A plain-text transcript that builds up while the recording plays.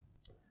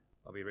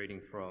I'll be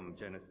reading from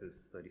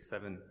Genesis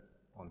 37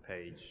 on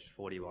page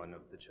 41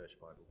 of the Church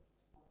Bible.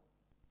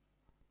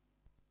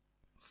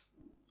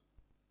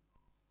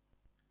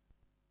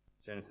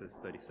 Genesis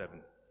 37.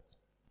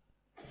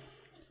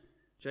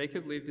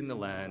 Jacob lived in the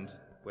land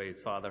where his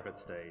father had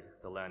stayed,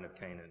 the land of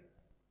Canaan.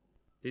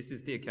 This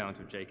is the account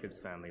of Jacob's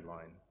family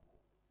line.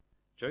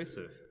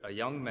 Joseph, a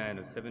young man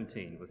of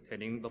 17, was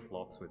tending the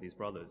flocks with his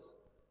brothers,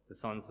 the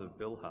sons of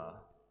Bilhah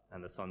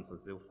and the sons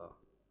of Zilpah,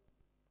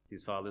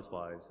 his father's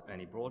wives, and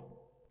he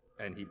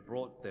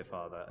brought their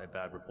father a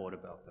bad report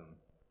about them.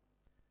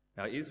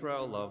 Now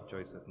Israel loved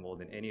Joseph more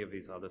than any of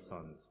his other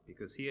sons,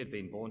 because he had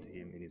been born to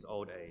him in his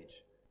old age,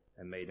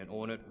 and made an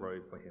ornate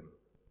robe for him.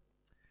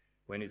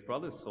 When his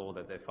brothers saw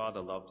that their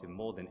father loved him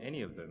more than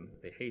any of them,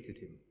 they hated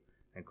him,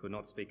 and could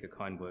not speak a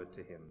kind word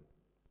to him.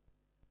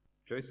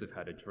 Joseph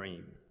had a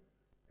dream,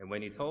 and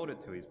when he told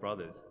it to his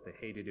brothers, they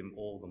hated him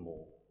all the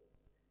more.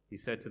 He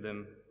said to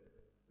them,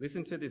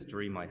 "Listen to this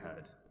dream I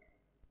had.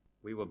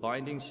 We were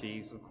binding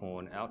sheaves of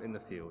corn out in the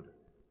field,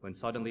 when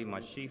suddenly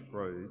my sheaf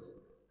rose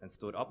and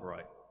stood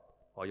upright,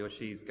 while your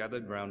sheaves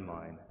gathered round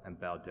mine and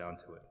bowed down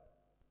to it."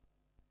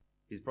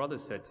 His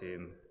brothers said to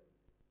him,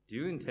 "Do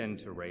you intend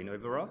to reign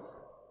over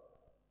us?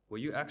 Will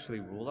you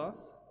actually rule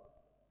us?"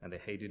 And they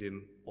hated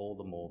him all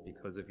the more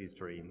because of his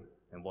dream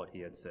and what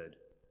he had said.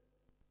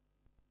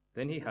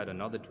 Then he had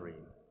another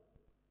dream,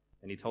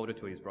 and he told it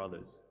to his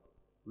brothers.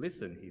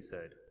 "Listen," he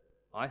said,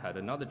 "I had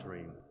another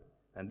dream,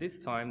 and this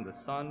time the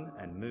sun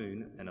and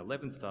moon and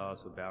 11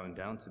 stars were bowing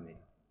down to me."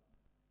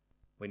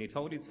 When he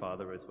told his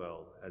father as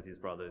well as his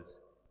brothers,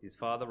 his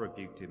father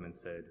rebuked him and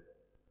said,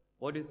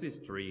 "What is this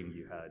dream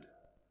you had?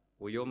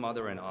 Will your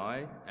mother and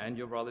I and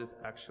your brothers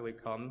actually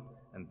come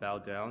and bow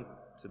down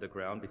to the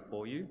ground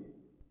before you?"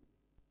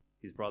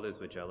 His brothers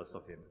were jealous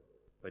of him,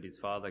 but his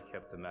father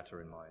kept the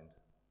matter in mind.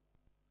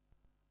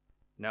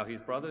 Now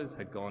his brothers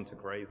had gone to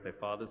graze their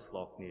father's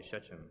flock near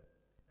Shechem,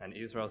 and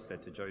Israel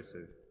said to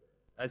Joseph,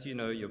 "As you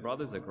know, your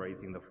brothers are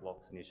grazing the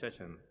flocks near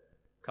Shechem.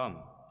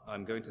 Come, I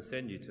am going to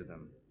send you to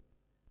them."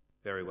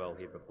 "Very well,"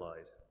 he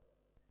replied.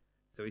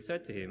 So he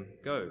said to him,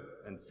 "Go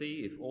and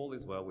see if all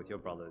is well with your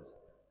brothers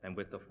and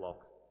with the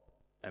flock,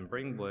 and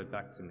bring word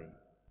back to me."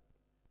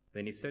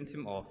 Then he sent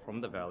him off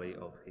from the valley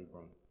of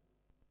Hebron.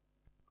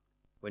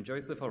 When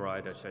Joseph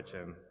arrived at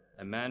Shechem,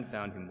 a man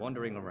found him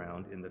wandering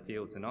around in the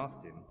fields and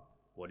asked him,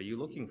 "What are you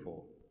looking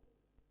for?"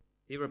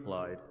 He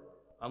replied,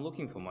 "I'm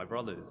looking for my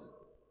brothers.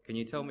 Can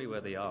you tell me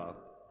where they are,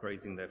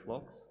 grazing their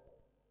flocks?"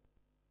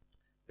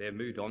 "They have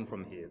moved on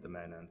from here," the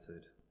man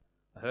answered.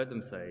 "I heard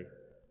them say,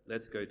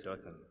 'Let's go to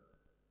Dothan.'"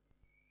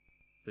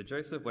 So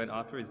Joseph went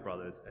after his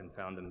brothers and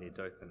found them near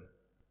Dothan.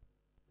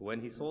 But when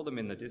he saw them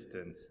in the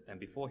distance, and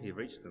before he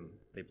reached them,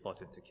 they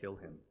plotted to kill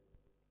him.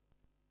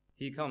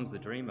 "Here comes the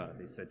dreamer,"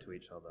 they said to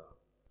each other.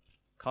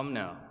 "Come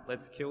now,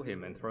 let's kill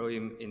him and throw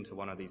him into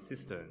one of these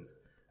cisterns,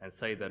 and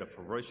say that a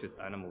ferocious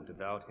animal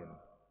devoured him.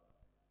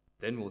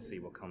 Then we'll see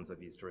what comes of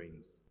his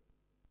dreams."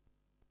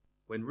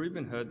 When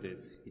Reuben heard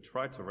this, he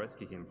tried to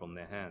rescue him from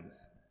their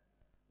hands.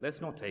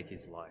 "Let's not take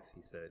his life,"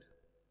 he said.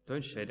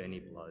 "Don't shed any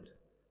blood.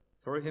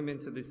 Throw him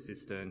into this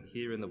cistern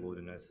here in the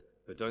wilderness,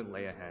 but don't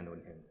lay a hand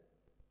on him."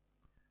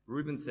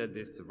 Reuben said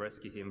this to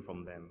rescue him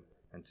from them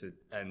and to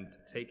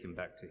take him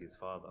back to his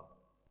father.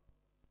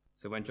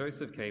 So when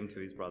Joseph came to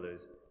his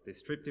brothers, they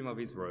stripped him of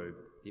his robe,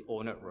 the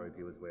ornate robe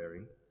he was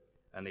wearing,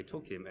 and they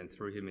took him and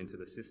threw him into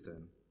the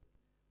cistern.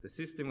 The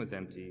cistern was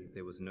empty,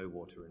 there was no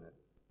water in it.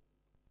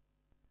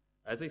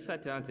 As they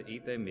sat down to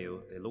eat their meal,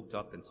 they looked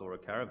up and saw a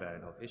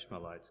caravan of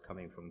Ishmaelites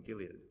coming from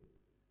Gilead.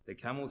 Their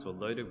camels were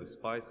loaded with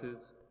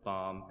spices,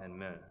 balm, and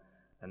myrrh,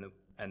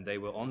 and they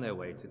were on their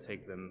way to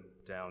take them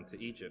down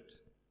to Egypt.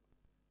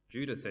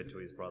 Judah said to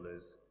his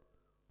brothers,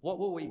 "What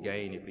will we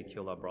gain if we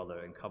kill our brother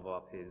and cover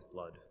up his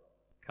blood?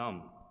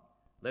 Come,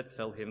 let's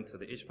sell him to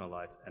the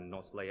Ishmaelites and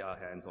not lay our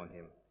hands on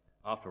him.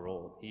 After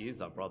all, he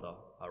is our brother,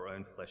 our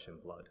own flesh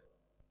and blood."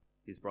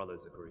 His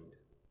brothers agreed.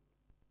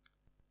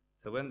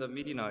 So when the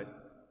Midianite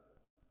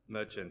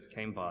merchants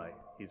came by,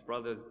 his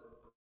brothers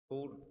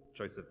pulled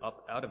Joseph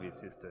up out of his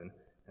cistern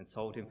and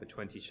sold him for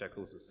 20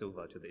 shekels of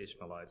silver to the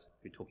Ishmaelites,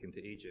 who took him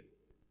to Egypt.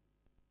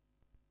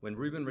 When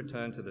Reuben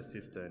returned to the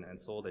cistern and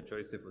saw that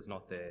Joseph was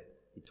not there,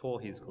 he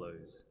tore his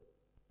clothes.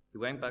 He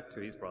went back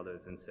to his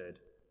brothers and said,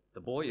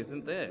 "The boy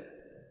isn't there.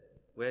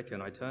 Where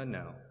can I turn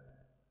now?"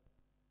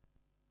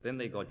 Then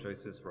they got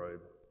Joseph's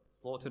robe,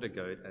 slaughtered a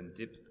goat, and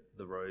dipped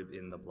the robe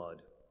in the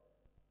blood.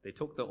 They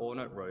took the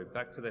ornate robe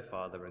back to their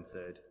father and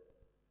said,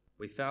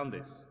 "We found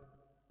this.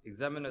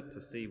 Examine it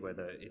to see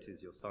whether it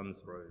is your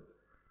son's robe."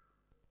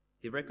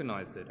 He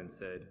recognized it and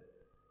said,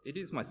 "It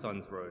is my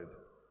son's robe.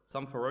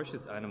 Some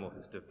ferocious animal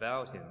has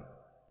devoured him.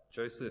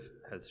 Joseph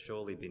has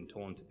surely been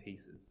torn to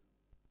pieces."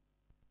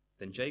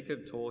 Then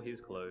Jacob tore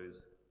his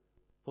clothes,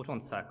 put on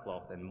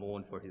sackcloth, and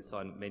mourned for his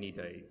son many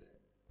days.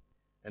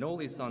 And all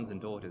his sons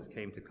and daughters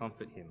came to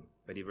comfort him,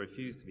 but he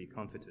refused to be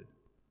comforted.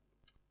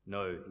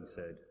 "No," he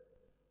said,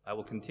 "I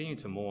will continue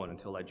to mourn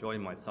until I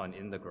join my son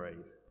in the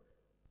grave."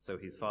 So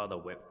his father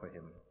wept for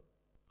him.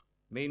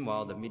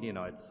 Meanwhile, the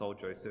Midianites sold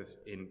Joseph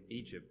in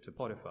Egypt to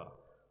Potiphar,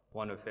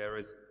 one of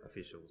Pharaoh's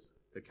officials,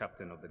 the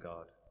captain of the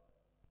guard.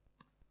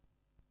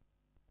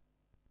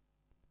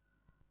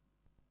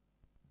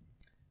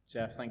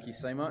 Jeff, thank you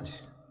so much.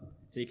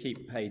 So you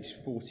keep page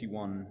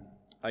 41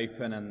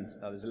 open, and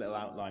there's a little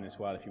outline as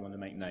well if you want to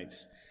make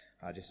notes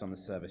just on the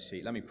service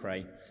sheet. Let me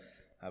pray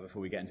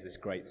before we get into this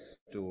great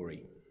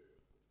story.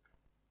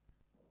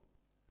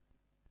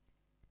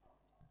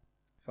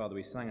 Father,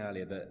 we sang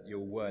earlier that your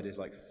word is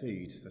like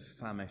food for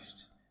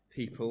famished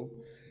people.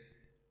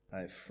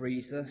 It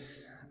frees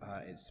us.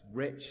 It's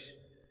rich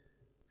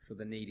for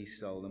the needy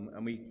soul.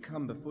 And we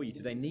come before you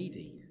today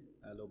needy.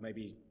 Lord,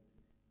 maybe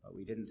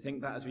we didn't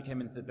think that as we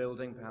came into the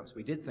building. Perhaps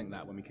we did think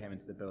that when we came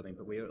into the building.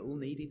 But we are all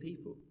needy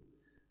people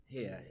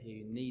here who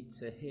need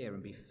to hear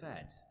and be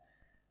fed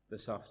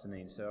this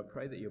afternoon. So I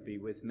pray that you'll be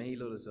with me,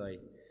 Lord, as I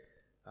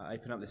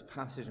open up this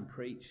passage and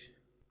preach.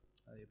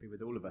 You'll be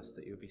with all of us,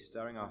 that you'll be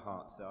stirring our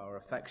hearts, our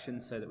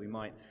affections, so that we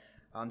might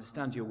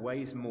understand your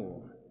ways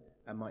more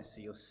and might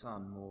see your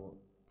Son more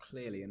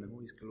clearly in all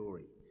his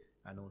glory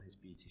and all his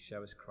beauty.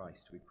 Show us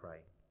Christ, we pray.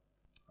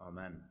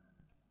 Amen.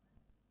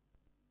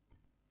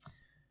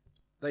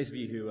 Those of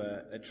you who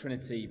were at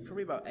Trinity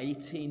probably about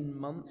 18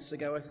 months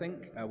ago, I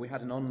think, we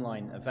had an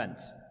online event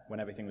when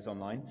everything was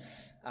online,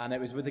 and it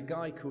was with a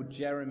guy called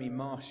Jeremy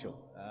Marshall.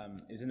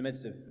 He was in the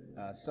midst of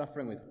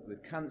suffering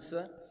with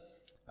cancer.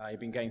 He'd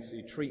been going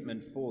through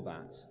treatment for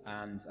that,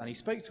 and he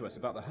spoke to us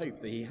about the hope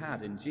that he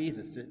had in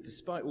Jesus,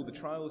 despite all the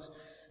trials,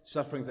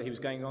 sufferings that he was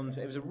going on.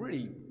 It was a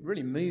really,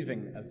 really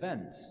moving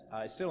event.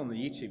 It's still on the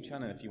YouTube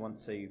channel if you want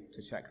to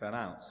check that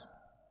out.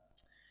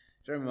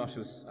 Jeremy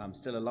Marshall's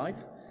still alive,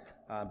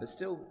 but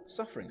still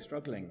suffering,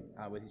 struggling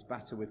with his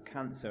battle with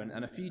cancer.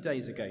 And a few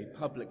days ago,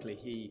 publicly,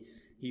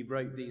 he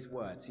wrote these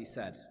words. He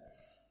said,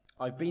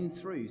 "I've been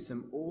through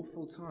some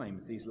awful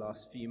times these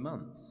last few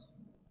months.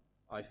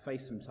 I've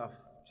faced some tough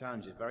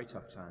challenges, very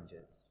tough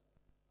challenges.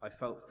 I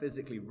felt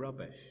physically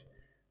rubbish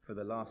for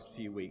the last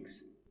few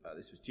weeks.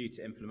 This was due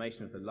to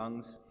inflammation of the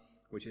lungs,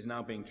 which is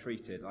now being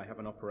treated. I have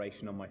an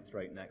operation on my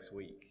throat next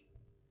week.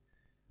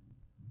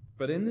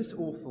 But in this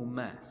awful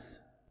mess,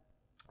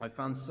 I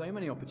found so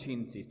many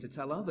opportunities to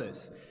tell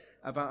others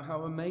about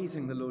how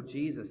amazing the Lord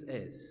Jesus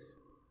is.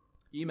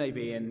 You may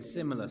be in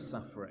similar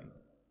suffering.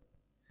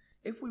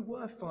 If we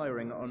were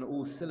firing on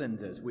all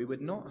cylinders, we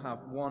would not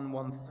have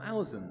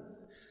 1/1000th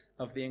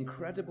of the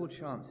incredible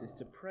chances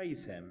to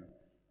praise him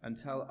and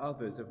tell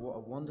others of what a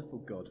wonderful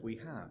God we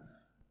have.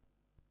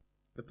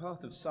 The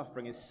path of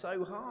suffering is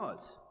so hard,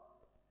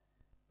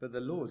 but the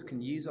Lord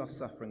can use our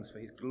sufferings for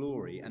his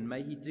glory, and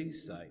may he do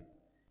so.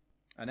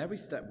 And every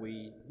step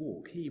we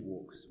walk, he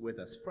walks with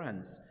us.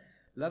 Friends,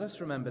 let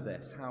us remember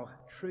this: how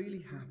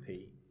truly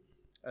happy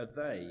are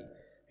they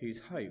whose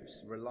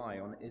hopes rely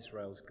on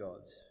Israel's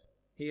God.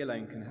 He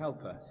alone can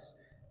help us,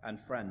 and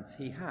friends,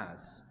 he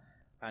has,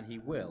 and he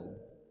will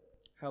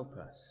help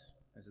us.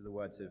 Those are the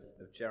words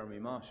of Jeremy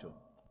Marshall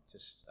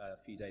just a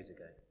few days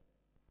ago.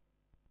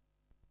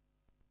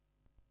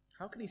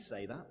 How can he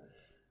say that?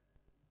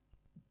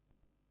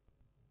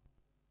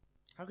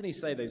 How can he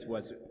say those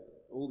words,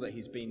 all that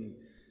he's been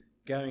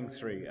going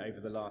through over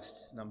the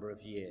last number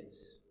of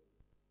years?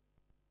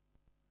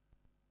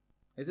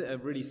 Is it a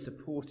really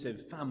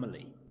supportive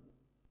family?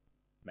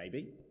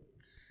 Maybe.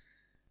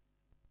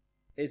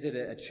 Is it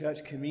a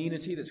church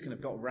community that's kind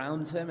of got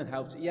round him and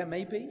helped? Yeah,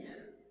 maybe.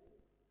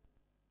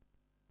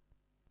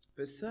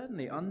 But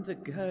certainly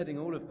undergirding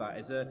all of that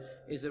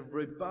is a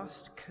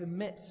robust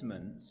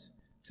commitment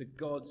to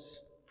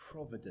God's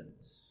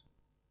providence.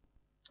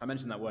 I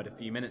mentioned that word a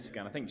few minutes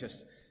ago, and I think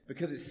just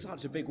because it's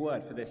such a big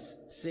word for this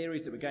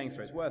series that we're going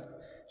through, it's worth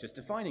just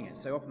defining it.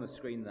 So up on the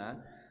screen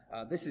there,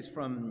 this is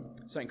from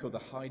something called the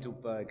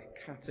Heidelberg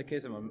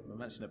Catechism. I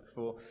mentioned it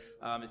before.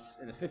 It's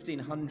in the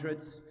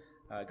 1500s.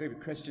 A group of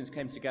Christians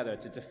came together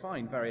to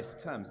define various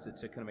terms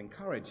to kind of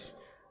encourage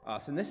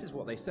us. And this is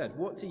what they said: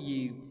 what do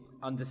you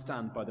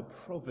understand by the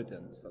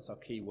providence, that's our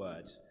key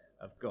word,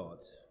 of God?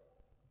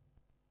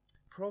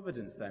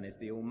 Providence, then, is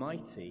the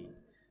almighty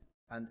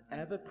and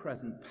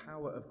ever-present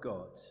power of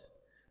God,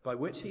 by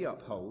which he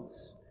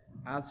upholds,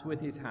 as with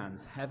his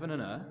hands, heaven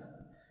and earth,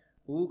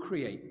 all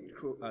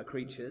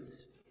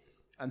creatures,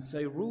 and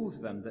so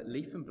rules them that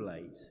leaf and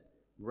blade,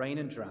 rain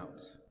and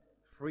drought,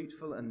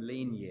 fruitful and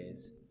lean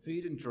years,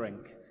 food and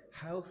drink,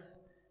 health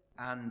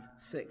and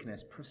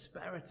sickness,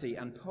 prosperity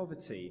and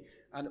poverty,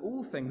 and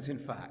all things, in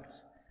fact,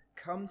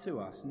 come to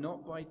us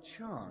not by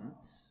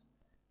chance,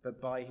 but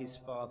by his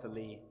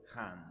fatherly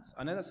hand.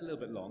 I know that's a little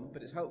bit long,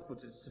 but it's helpful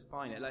to just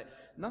define it. Like,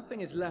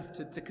 nothing is left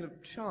to kind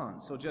of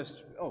chance or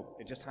just,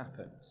 it just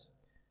happens.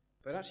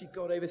 But actually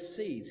God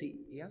oversees.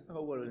 He has the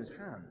whole world in his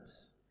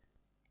hands.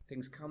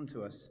 Things come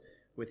to us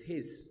with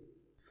his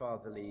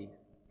fatherly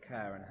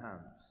care and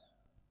hands.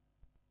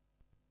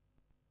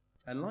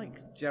 And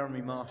like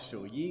Jeremy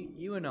Marshall,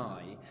 you and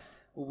I,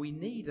 we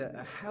need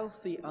a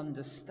healthy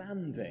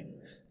understanding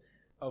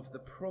of the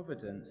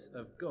providence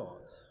of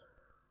God.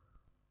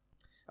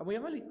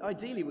 And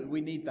ideally,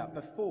 we need that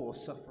before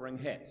suffering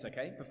hits,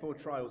 okay? Before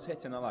trials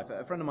hit in our life.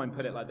 A friend of mine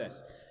put it like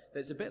this.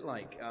 It's a bit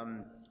like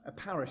a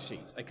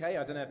parachute, okay?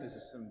 I don't know if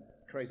there's some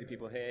crazy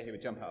people here who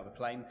would jump out of a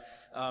plane.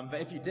 But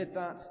if you did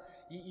that,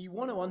 you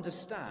want to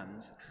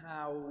understand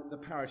how the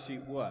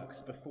parachute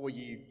works before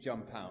you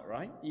jump out,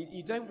 right?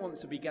 You don't want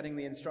to be getting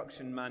the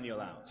instruction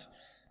manual out.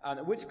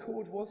 And which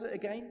cord was it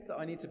again that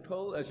I need to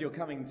pull as you're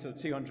coming to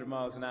 200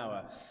 miles an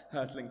hour,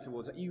 hurtling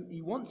towards it?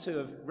 You want to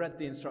have read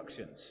the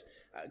instructions,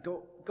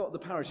 got the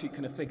parachute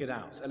kind of figured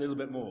out a little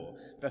bit more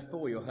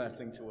before you're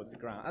hurtling towards the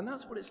ground. And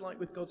that's what it's like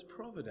with God's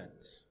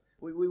providence.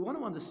 We want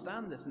to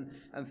understand this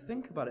and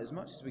think about it as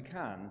much as we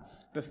can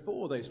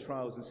before those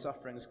trials and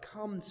sufferings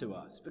come to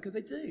us, because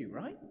they do,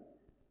 right?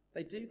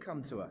 They do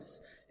come to us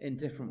in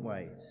different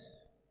ways.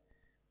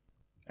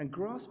 And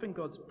grasping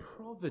God's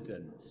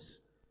providence,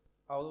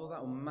 oh,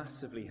 that will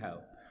massively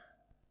help.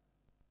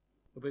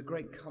 It'll be a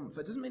great comfort.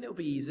 It doesn't mean it'll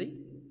be easy,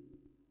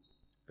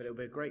 but it'll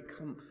be a great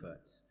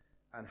comfort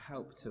and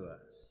help to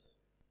us.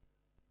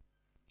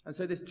 And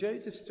so this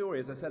Joseph story,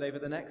 as I said, over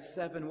the next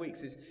 7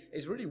 weeks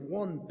is really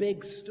one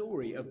big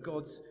story of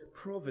God's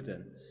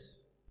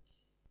providence.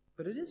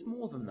 But it is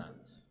more than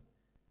that.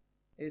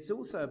 It's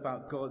also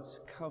about God's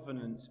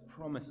covenant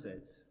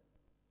promises.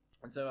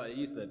 And so I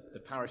use the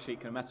parachute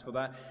kind of metaphor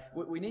there.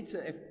 We need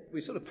to, if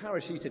we sort of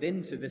parachuted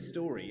into this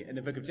story in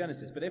the book of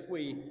Genesis, but if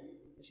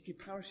you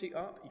parachute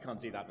up, you can't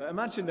do that. But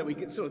imagine that we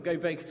could sort of go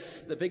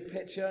the big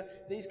picture.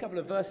 These couple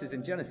of verses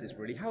in Genesis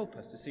really help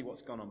us to see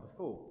what's gone on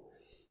before.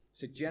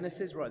 So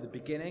Genesis, right at the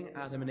beginning,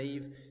 Adam and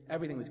Eve,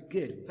 everything was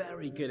good,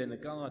 very good in the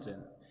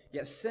garden.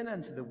 Yet sin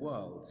entered the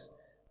world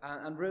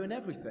and ruined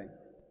everything.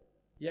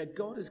 Yet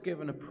God has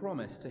given a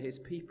promise to his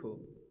people.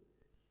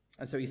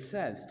 And so he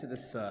says to the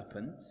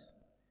serpent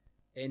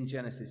in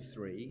Genesis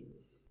 3,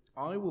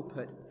 I will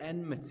put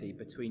enmity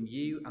between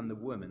you and the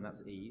woman,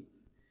 that's Eve,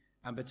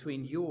 and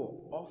between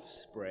your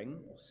offspring,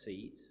 or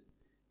seed,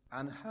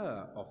 and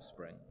her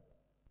offspring.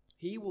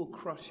 He will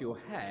crush your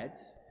head,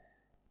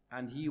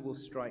 and you will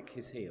strike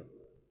his heel.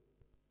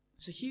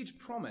 It's a huge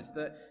promise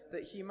that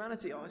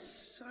humanity is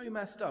so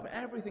messed up.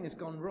 Everything has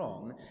gone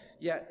wrong,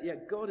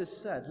 yet God has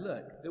said,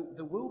 look,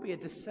 there will be a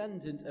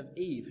descendant of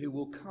Eve who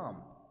will come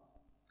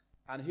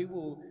and who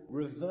will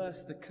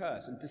reverse the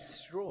curse and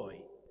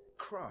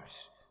crush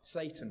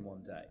Satan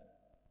one day.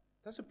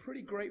 That's a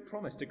pretty great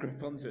promise to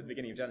grip onto at the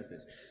beginning of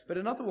Genesis. But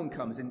another one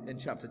comes in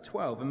chapter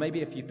 12, and maybe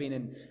if you've been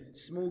in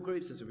small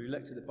groups as we've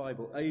looked at the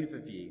Bible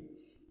overview,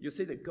 you'll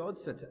see that God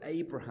said to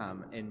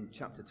Abraham in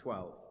chapter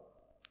 12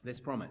 this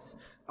promise,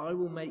 I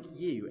will make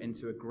you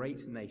into a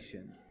great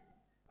nation,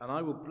 and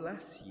I will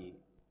bless you.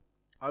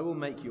 I will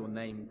make your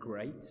name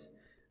great,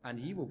 and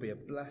you will be a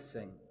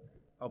blessing.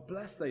 I'll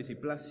bless those who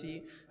bless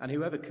you, and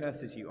whoever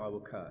curses you, I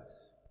will curse.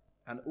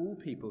 And all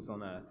peoples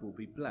on earth will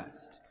be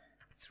blessed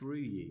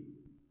through you.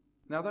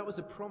 Now that was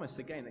a promise,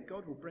 again, that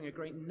God will bring a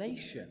great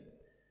nation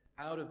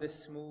out of this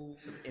small,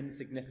 sort of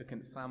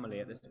insignificant family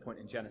at this point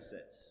in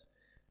Genesis.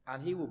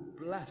 And he will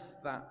bless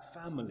that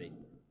family,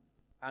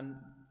 and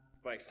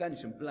by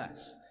extension,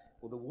 bless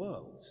the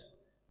world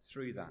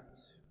through that.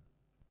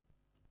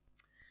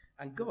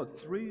 And God,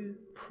 through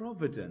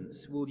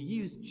providence, will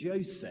use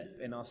Joseph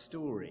in our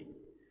story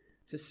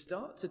to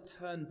start to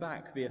turn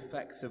back the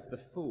effects of the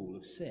fall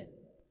of sin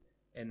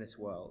in this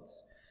world,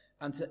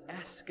 and to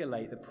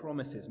escalate the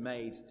promises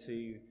made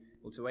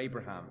to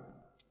Abraham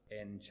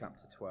in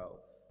chapter 12.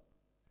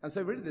 And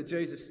so really the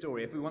Joseph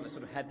story, if we want a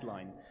sort of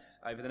headline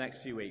over the next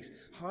few weeks,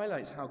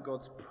 highlights how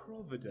God's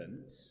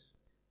providence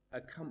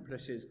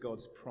accomplishes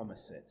God's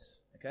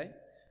promises. Okay?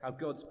 How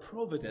God's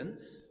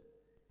providence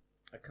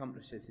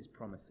accomplishes his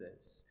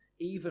promises,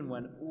 even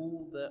when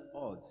all the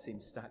odds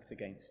seem stacked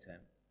against him.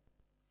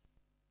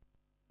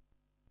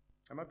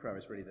 And my prayer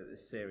is really that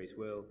this series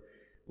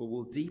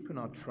will deepen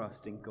our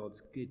trust in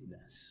God's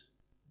goodness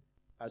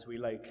as we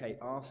locate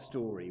our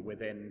story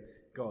within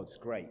God's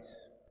great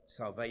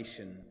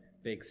salvation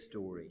big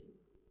story.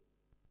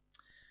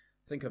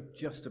 I think I've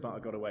just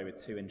about got away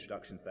with 2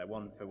 introductions there,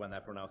 one for when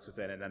everyone else was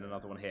in and then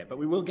another one here. But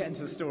we will get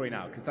into the story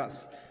now because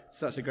that's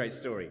such a great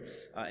story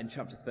in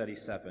chapter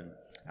 37.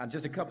 And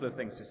just a couple of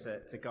things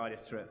to guide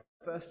us through it.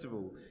 First of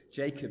all,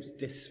 Jacob's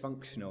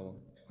dysfunctional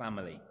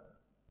family.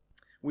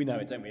 We know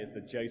it, don't we, as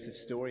the Joseph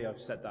story. I've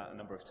said that a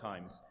number of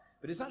times.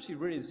 But it's actually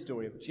really the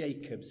story of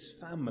Jacob's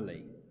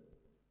family.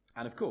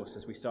 And of course,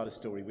 as we start a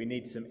story, we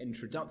need some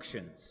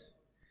introductions.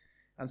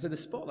 And so the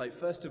spotlight,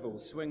 first of all,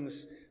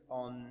 swings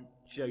on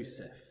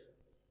Joseph.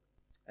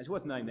 It's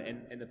worth knowing that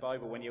in the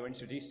Bible, when you're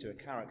introduced to a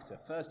character,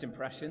 first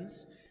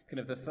impressions, kind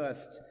of the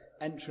first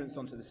entrance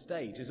onto the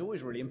stage, is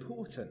always really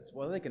important.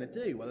 What are they going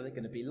to do? What are they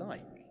going to be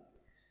like?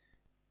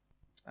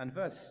 And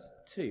verse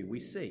 2, we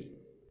see,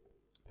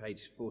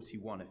 page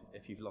 41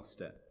 if you've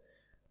lost it.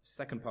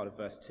 Second part of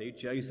verse 2,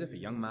 Joseph, a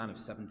young man of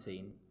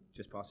 17,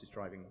 just passed his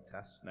driving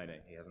test. No,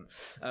 he hasn't.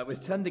 Was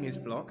tending his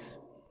flocks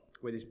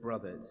with his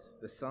brothers,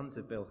 the sons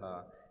of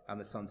Bilhah and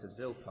the sons of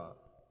Zilpah,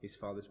 his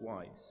father's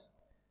wives.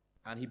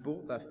 And he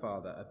brought their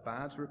father a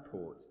bad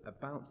report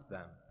about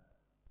them.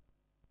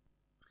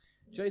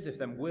 Joseph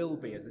then will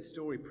be, as the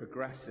story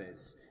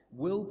progresses,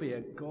 will be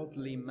a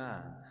godly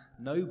man,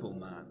 noble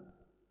man.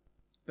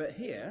 But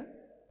here,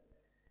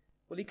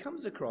 well, he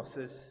comes across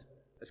as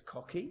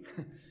cocky,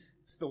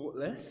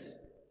 thoughtless,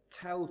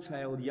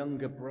 telltale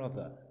younger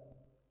brother.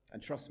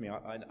 And trust me,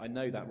 I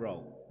know that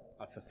role.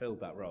 I fulfilled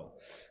that role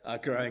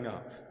growing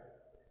up.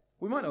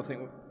 We might not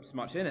think there's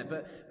much in it,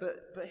 but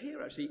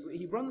here actually,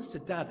 he runs to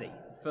Daddy,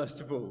 first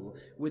of all,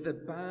 with a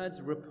bad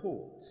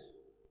report.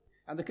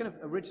 And the kind of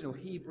original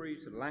Hebrew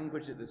sort of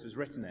language that this was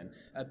written in,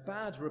 a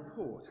bad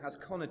report has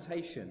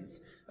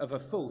connotations of a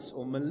false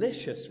or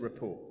malicious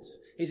report.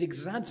 He's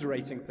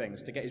exaggerating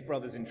things to get his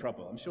brothers in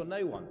trouble. I'm sure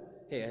no one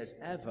here has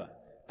ever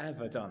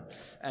done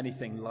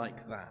anything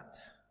like that.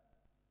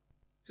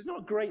 So it's not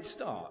a great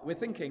start. We're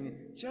thinking,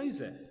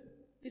 Joseph,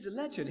 he's a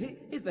legend.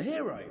 He's the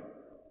hero.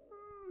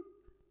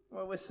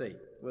 Well, we'll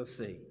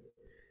see.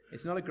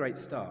 It's not a great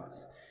start.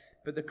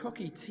 But the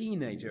cocky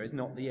teenager is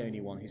not the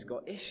only one who's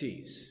got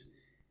issues.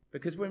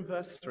 Because we're in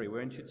verse 3,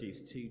 we're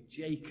introduced to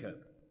Jacob.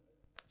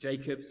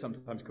 Jacob,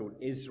 sometimes called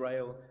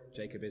Israel,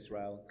 Jacob,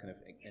 Israel, kind of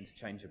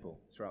interchangeable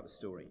throughout the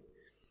story.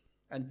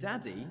 And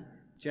Daddy,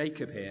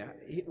 Jacob here,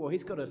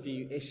 he's got a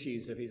few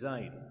issues of his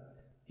own.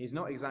 He's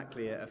not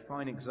exactly a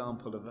fine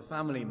example of a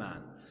family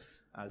man,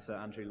 as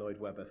Andrew Lloyd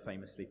Webber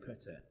famously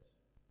put it.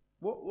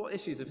 What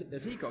issues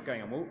has he got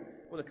going on?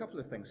 Well, a couple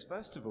of things.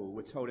 First of all,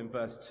 we're told in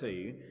verse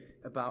 2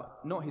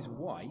 about not his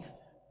wife,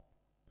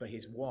 but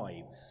his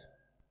wives.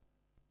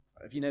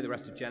 If you know the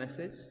rest of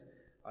Genesis,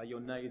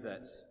 you'll know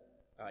that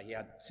he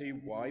had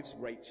two wives,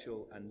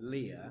 Rachel and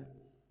Leah.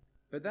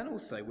 But then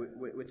also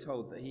we're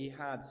told that he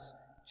had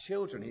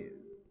children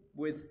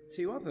with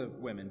two other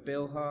women,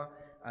 Bilhah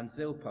and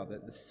Zilpah,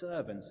 the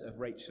servants of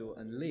Rachel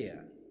and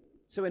Leah.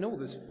 So in all,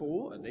 there's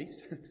four, at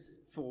least,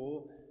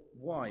 four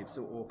wives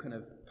or kind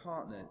of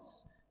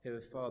partners who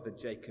have fathered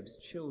Jacob's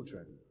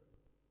children.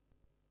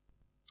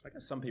 I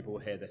guess some people will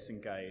hear this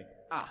and go,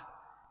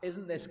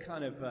 isn't this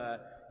kind of,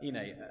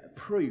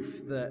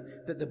 proof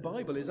that the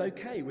Bible is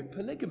okay with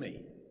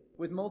polygamy,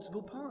 with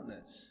multiple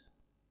partners?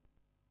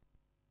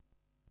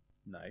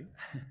 No.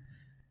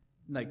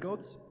 No,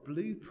 God's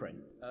blueprint,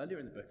 earlier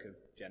in the book of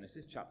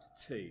Genesis, chapter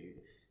 2,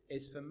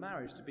 is for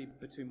marriage to be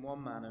between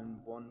one man and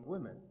one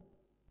woman.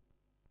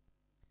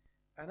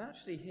 And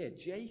actually here,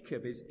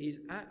 Jacob is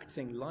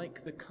acting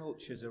like the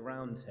cultures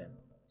around him.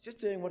 He's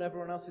just doing what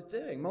everyone else is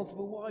doing.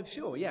 Multiple wives,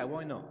 sure, yeah,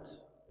 why not?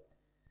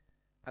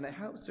 And it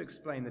helps to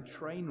explain the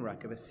train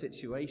wreck of a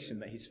situation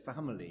that his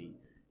family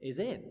is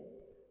in,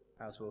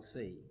 as we'll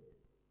see.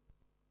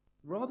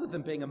 Rather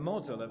than being a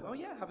model of,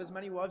 have as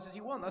many wives as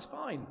you want, that's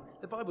fine.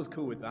 The Bible's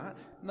cool with that.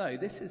 No,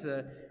 this is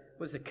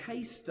a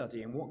case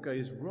study in what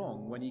goes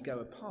wrong when you go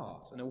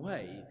apart and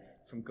away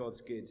from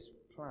God's good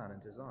plan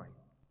and design.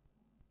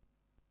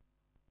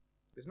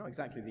 It's not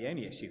exactly the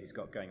only issue he's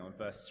got going on.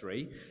 Verse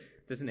 3,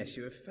 there's an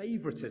issue of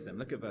favoritism.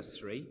 Look at verse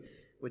 3.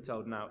 We're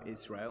told now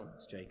Israel,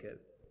 it's Jacob,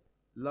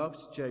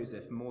 loved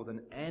Joseph more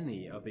than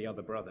any of the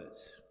other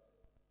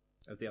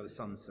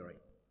sons,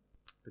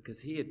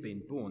 because he had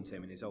been born to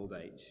him in his old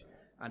age,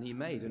 and he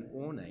made an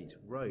ornate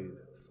robe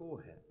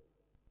for him.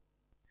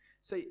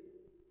 So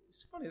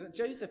it's funny, isn't it?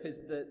 Joseph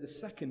is the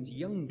second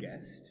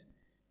youngest,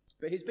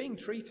 but he's being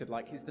treated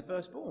like he's the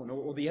firstborn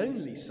or the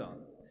only son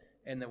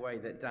in the way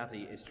that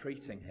Daddy is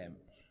treating him.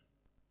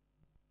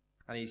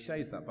 And he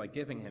shows that by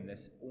giving him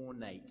this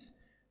ornate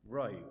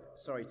robe.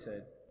 Sorry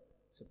to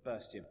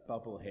burst your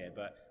bubble here,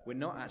 but we're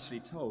not actually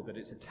told that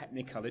it's a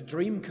Technicolor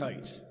dream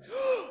coat.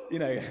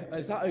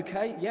 Is that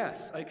okay?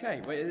 Yes,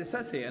 okay. But it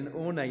says here, an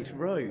ornate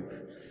robe.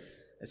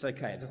 It's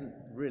okay. It doesn't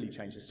really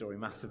change the story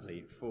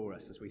massively for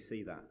us as we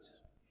see that.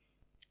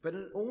 But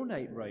an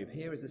ornate robe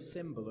here is a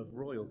symbol of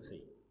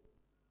royalty.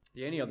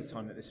 The only other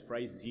time that this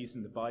phrase is used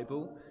in the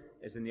Bible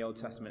is in the Old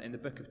Testament, in the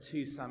book of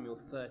 2 Samuel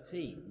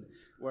 13,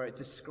 where it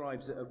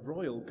describes a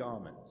royal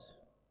garment.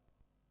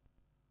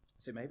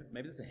 So maybe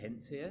there's a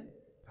hint here,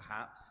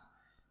 perhaps,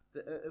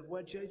 of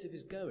where Joseph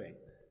is going,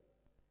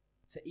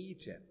 to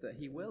Egypt, that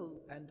he will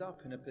end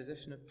up in a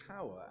position of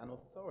power and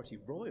authority,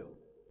 royal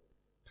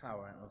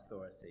power and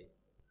authority.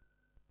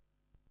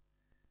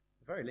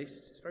 At the very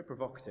least, it's very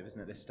provocative, isn't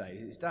it, this day?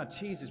 His dad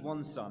chooses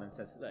one son and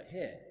says, look,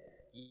 here,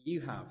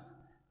 you have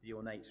the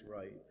ornate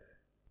robe.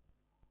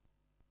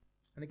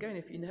 And again,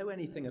 if you know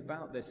anything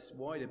about this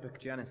wider book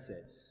of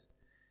Genesis,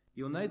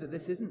 you'll know that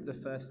this isn't the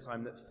first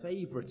time that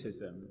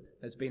favoritism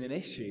has been an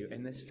issue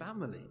in this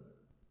family.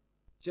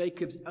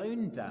 Jacob's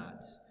own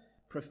dad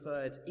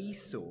preferred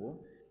Esau,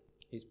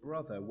 his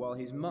brother, while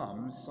his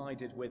mum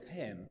sided with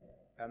him,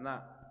 and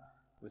that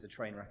was a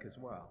train wreck as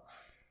well.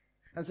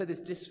 And so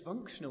this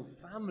dysfunctional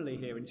family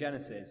here in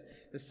Genesis,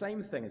 the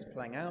same thing is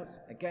playing out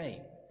again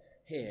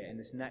here in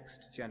this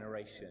next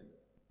generation.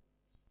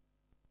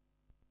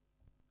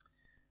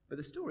 But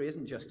the story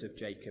isn't just of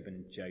Jacob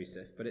and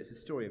Joseph, but it's a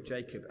story of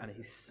Jacob and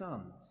his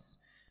sons.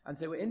 And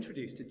so we're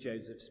introduced to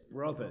Joseph's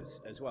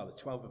brothers as well. There's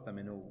 12 of them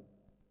in all.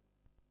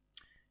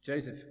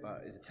 Joseph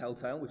is a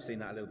telltale. We've seen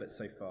that a little bit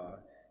so far.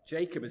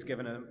 Jacob is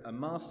given a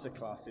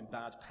masterclass in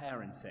bad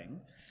parenting.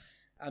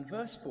 And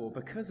verse 4,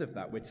 because of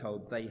that, we're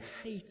told they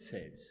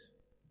hated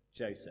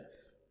Joseph.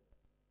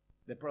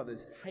 The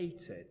brothers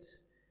hated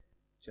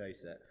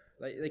Joseph.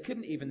 They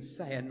couldn't even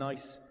say a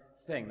nice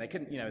thing. They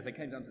couldn't, as they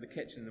came down to the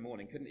kitchen in the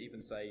morning, couldn't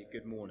even say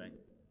good morning.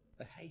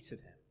 They hated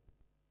him.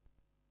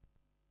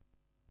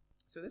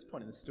 So at this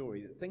point in the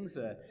story, things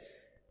are,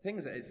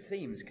 it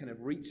seems, kind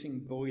of reaching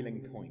boiling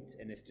point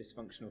in this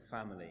dysfunctional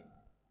family.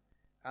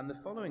 And the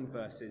following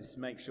verses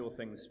make sure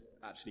things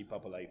actually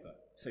bubble over.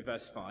 So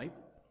verse 5,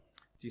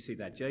 do you see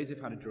there?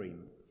 Joseph had a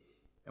dream.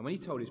 And when he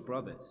told his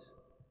brothers,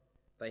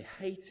 they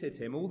hated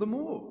him all the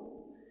more.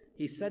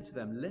 He said to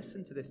them,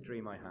 listen to this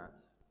dream I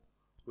had.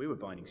 We were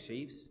binding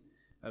sheaves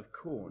of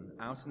corn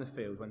out in the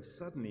field when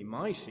suddenly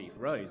my sheaf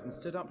rose and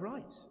stood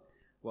upright,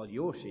 while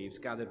your sheaves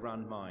gathered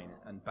round mine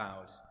and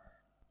bowed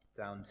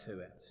down to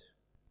it.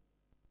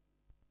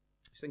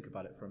 Just think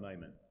about it for a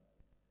moment.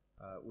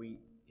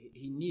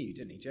 He knew,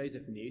 didn't he?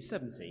 Joseph knew,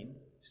 17,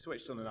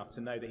 switched on enough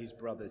to know that his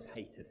brothers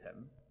hated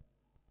him,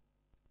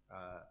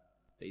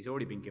 that he's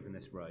already been given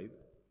this robe.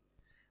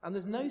 And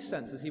there's no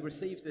sense as he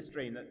receives this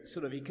dream that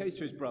sort of he goes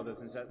to his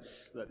brothers and says,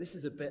 look, this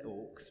is a bit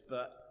orcs,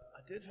 but I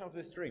did have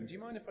this dream. Do you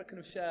mind if I kind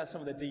of share some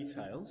of the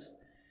details?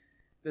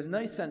 There's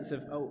no sense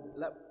of,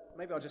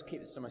 maybe I'll just keep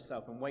this to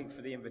myself and wait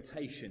for the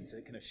invitation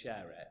to kind of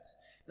share it.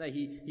 No,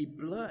 he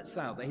blurts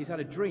out that he's had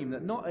a dream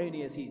that not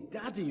only is he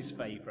Daddy's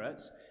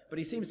favourite, but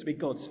he seems to be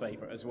God's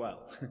favourite as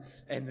well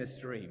in this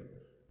dream.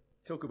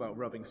 Talk about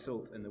rubbing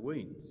salt in the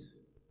wounds.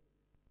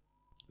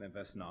 Then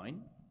verse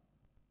 9,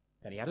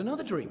 then he had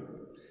another dream.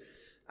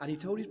 And he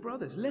told his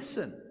brothers,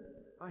 listen,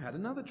 I had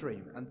another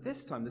dream, and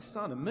this time the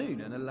sun and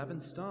moon and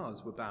 11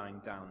 stars were bowing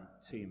down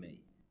to me.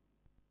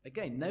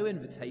 Again, no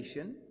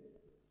invitation.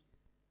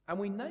 And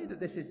we know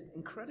that this is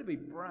incredibly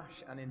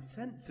brash and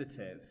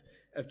insensitive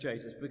of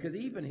Joseph, because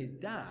even his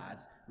dad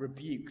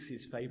rebukes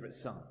his favourite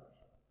son.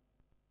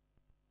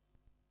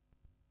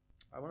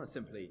 I want us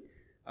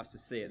to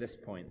see at this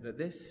point that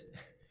this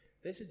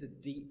is a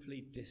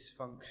deeply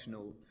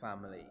dysfunctional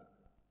family,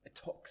 a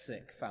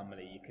toxic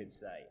family, you could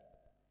say.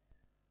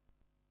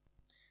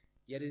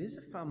 Yet it is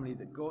a family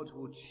that God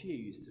will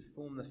choose to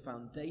form the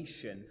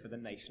foundation for the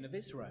nation of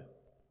Israel.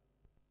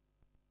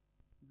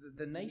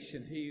 The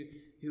nation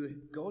who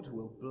God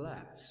will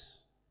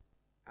bless,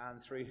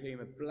 and through whom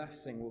a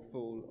blessing will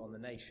fall on the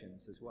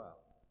nations as well.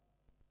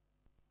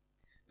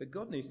 But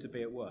God needs to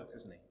be at work,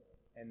 doesn't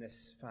he, in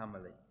this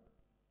family,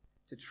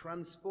 to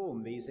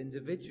transform these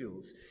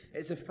individuals.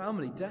 It's a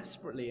family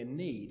desperately in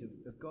need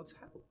of God's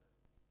help.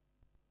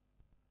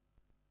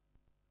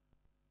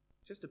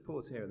 Just to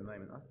pause here at the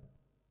moment, I've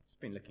just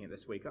been looking at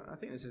this week. I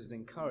think this is an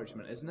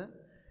encouragement, isn't it?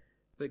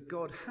 That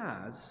God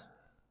has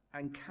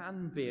and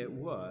can be at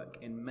work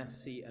in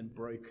messy and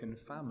broken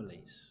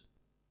families.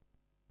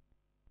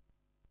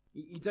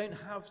 You don't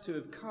have to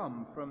have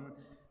come from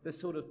the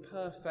sort of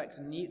perfect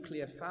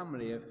nuclear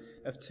family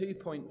of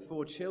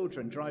 2.4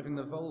 children driving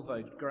the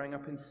Volvo, growing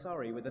up in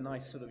Surrey with a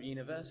nice sort of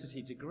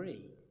university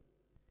degree.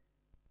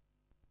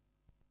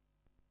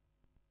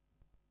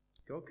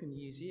 God can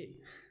use you.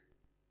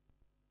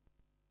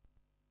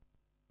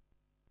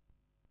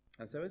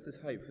 And so as there's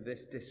hope for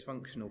this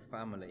dysfunctional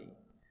family,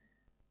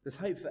 there's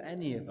hope for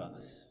any of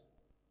us.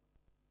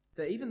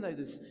 That even though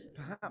there's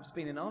perhaps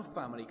been in our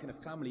family kind of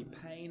family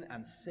pain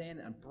and sin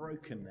and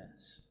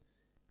brokenness,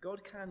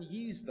 God can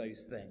use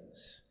those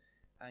things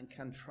and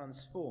can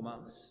transform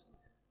us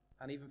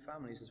and even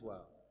families as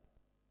well.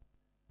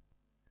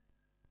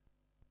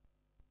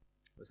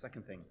 The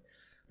second thing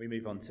we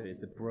move on to is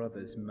the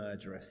brothers'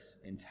 murderous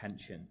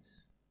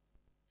intentions.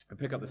 We'll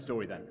pick up the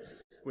story then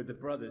with the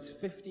brothers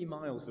 50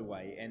 miles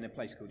away in a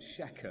place called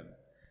Shechem.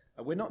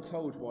 We're not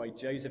told why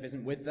Joseph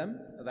isn't with them.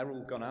 They're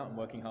all gone out and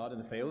working hard in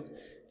the field.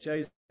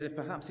 Joseph,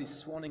 perhaps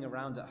he's swanning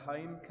around at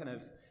home, kind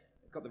of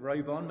got the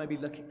robe on, maybe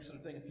looking, sort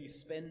of doing a few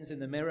spins in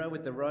the mirror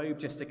with the robe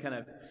just to kind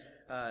of,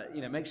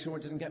 make sure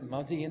it doesn't get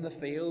muddy in the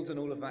field and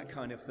all of that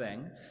kind of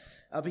thing.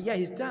 But yeah,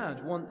 his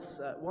dad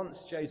wants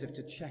Joseph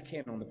to check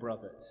in on the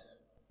brothers.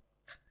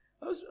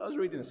 I was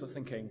reading this, I was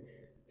thinking,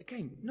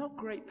 again, not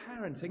great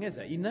parenting, is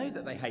it? You know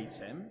that they hate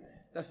him.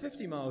 They're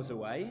 50 miles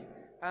away.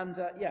 And,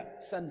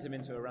 send him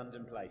into a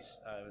random place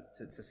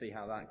to see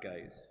how that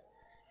goes.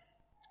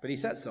 But he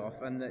sets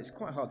off, and it's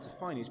quite hard to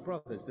find his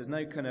brothers. There's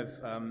no kind of,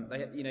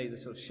 the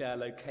sort of share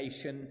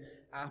location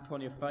app on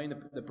your phone.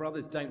 The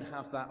brothers don't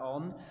have that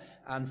on.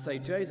 And so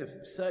Joseph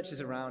searches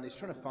around. He's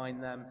trying to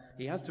find them.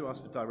 He has to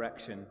ask for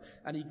direction.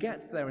 And he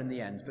gets there in the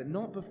end, but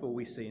not before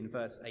we see in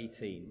verse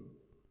 18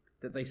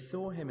 that they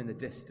saw him in the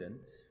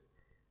distance,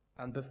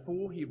 and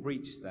before he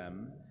reached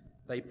them,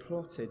 they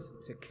plotted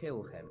to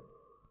kill him.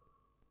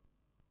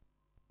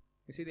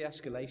 You see the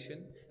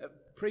escalation?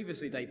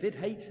 Previously they did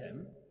hate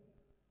him.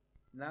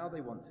 Now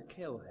they want to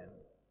kill him.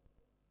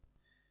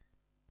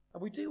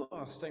 And we do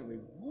ask, don't we,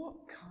 what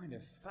kind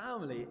of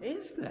family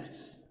is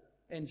this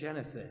in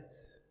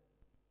Genesis?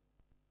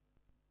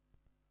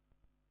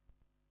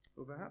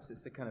 Well, perhaps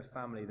it's the kind of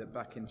family that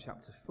back in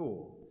chapter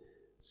 4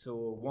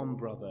 saw one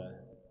brother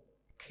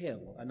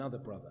kill another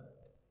brother,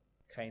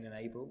 Cain and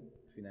Abel,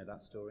 if you know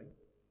that story.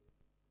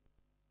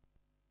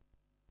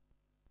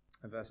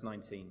 In verse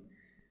 19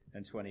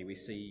 and 20, we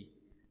see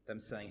them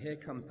saying, "Here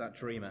comes that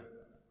dreamer.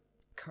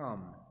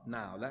 Come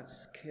now,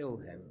 let's kill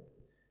him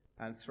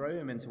and throw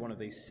him into one of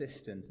these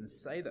cisterns and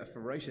say that a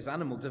ferocious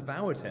animal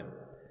devoured him.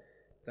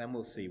 Then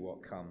we'll see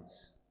what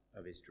comes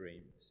of his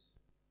dreams."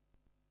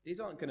 These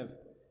aren't kind of,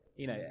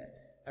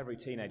 every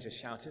teenager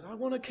shouted, "I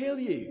want to kill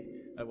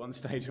you," at one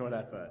stage or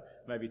whatever,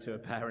 maybe to a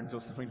parent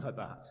or something like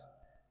that.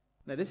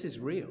 No, this is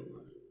real.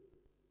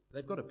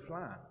 They've got a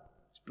plan.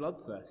 It's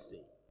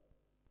bloodthirsty.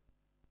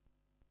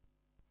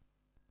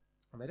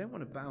 And they don't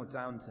want to bow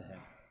down to him.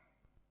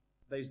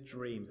 Those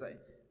dreams,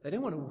 they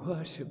don't want to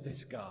worship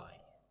this guy.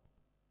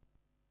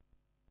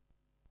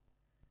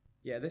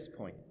 Yeah, at this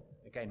point,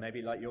 again,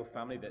 maybe like your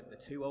family, the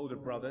two older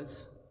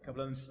brothers, a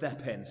couple of them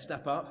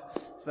step up.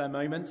 It's their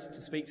moment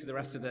to speak to the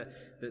rest of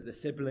the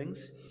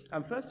siblings.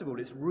 And first of all,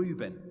 it's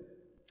Reuben.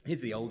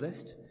 He's the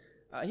oldest.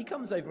 He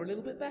comes over a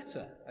little bit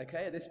better,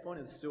 okay, at this point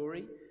of the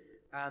story.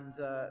 And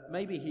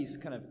maybe he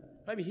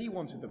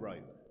wanted the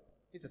robe.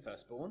 He's the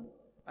firstborn.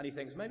 And he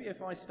thinks, maybe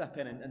if I step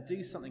in and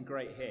do something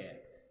great here,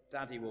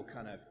 Daddy will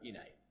kind of,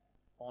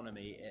 honor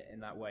me in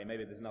that way.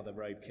 Maybe there's another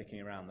robe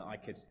kicking around that I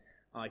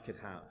could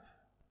have.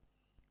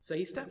 So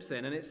he steps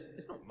in, and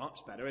it's not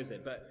much better, is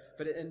it?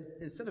 But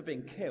instead of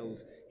being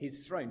killed,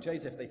 he's thrown.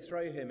 Joseph, they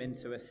throw him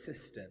into a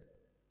cistern.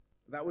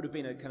 That would have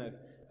been a kind of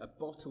a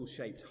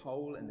bottle-shaped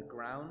hole in the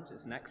ground.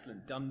 It's an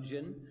excellent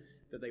dungeon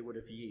that they would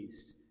have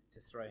used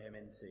to throw him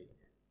into.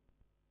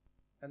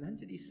 And then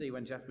did you see,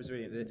 when Jeff was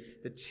reading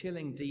it, the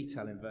chilling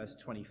detail in verse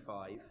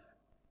 25?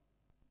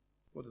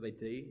 What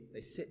do?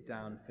 They sit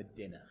down for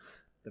dinner,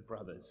 the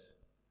brothers.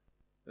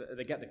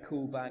 They get the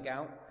cool bag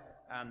out,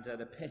 and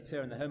the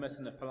pitta and the hummus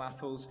and the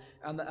falafels,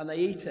 and they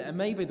eat it. And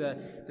maybe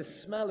the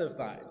smell of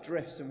that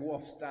drifts and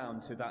wafts down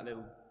to that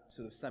little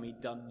sort of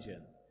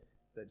semi-dungeon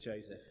that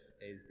Joseph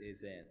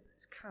is in.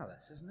 It's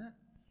callous, isn't it?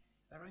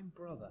 Their own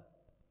brother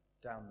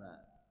down there.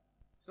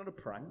 It's not a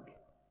prank.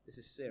 This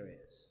is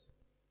serious.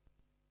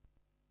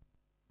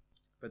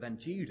 But then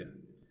Judah,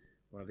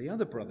 one of the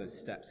other brothers,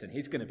 steps in.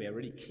 He's going to be a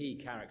really key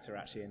character,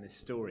 actually, in this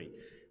story.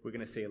 We're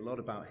going to see a lot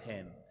about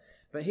him.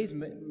 But he's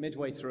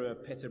midway through a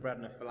pita bread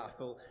and a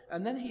falafel,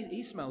 and then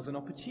he smells an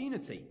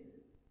opportunity.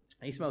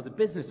 He smells a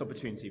business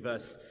opportunity,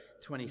 verse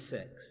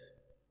 26.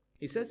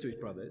 He says to his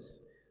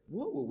brothers,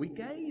 "What will we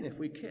gain if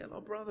we kill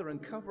our brother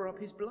and cover up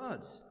his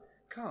blood?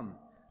 Come,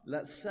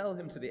 let's sell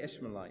him to the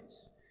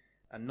Ishmaelites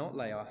and not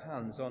lay our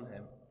hands on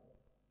him.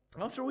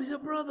 After all, he's a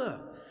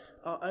brother,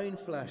 our own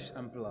flesh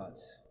and blood."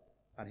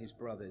 And his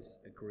brothers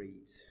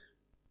agreed.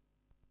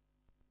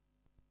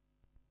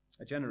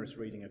 A generous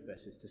reading of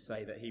this is to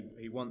say that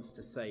he wants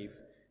to save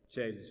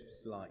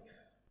Joseph's life.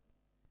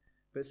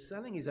 But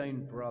selling his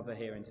own brother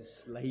here into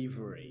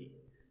slavery,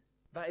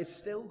 that is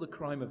still the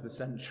crime of the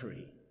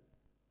century.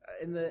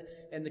 In the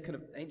kind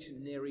of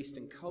ancient Near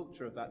Eastern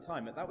culture of that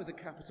time, that was a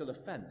capital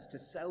offense to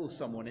sell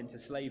someone into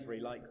slavery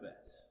like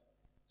this.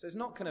 So it's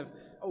not kind of,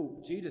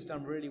 oh, Judah's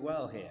done really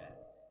well here.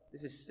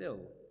 This is still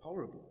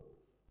horrible.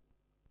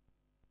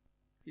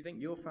 If you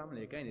think your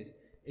family, again,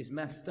 is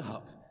messed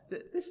up,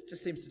 this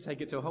just seems to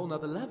take it to a whole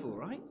nother level,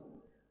 right?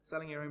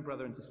 Selling your own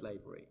brother into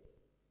slavery.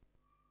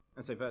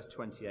 And so verse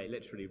 28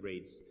 literally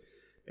reads,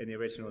 in the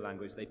original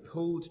language, they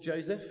pulled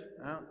Joseph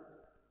out,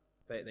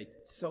 they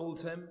sold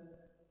him,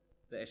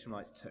 the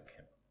Ishmaelites took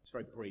him. It's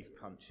very brief,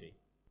 punchy,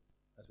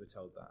 as we're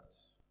told that.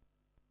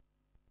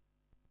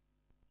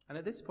 And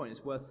at this point,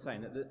 it's worth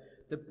saying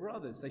that the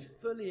brothers, they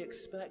fully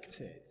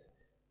expected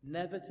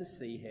never to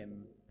see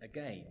him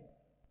again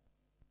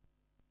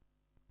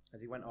as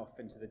he went off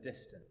into the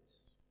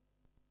distance.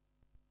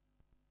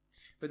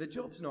 But the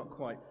job's not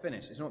quite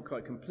finished. It's not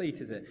quite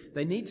complete, is it?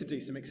 They need to do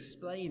some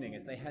explaining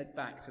as they head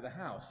back to the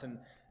house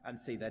and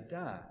see their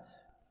dad.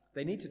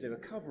 They need to do a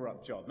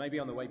cover-up job. Maybe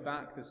on the way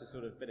back, there's a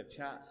sort of bit of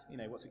chat.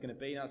 What's it going to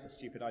be? That's a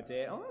stupid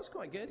idea. Oh, that's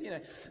quite good,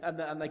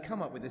 And they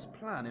come up with this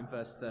plan in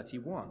verse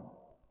 31.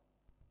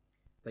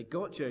 They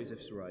got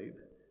Joseph's robe,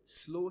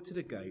 slaughtered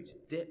a goat,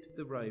 dipped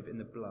the robe in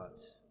the blood.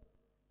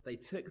 They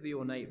took the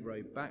ornate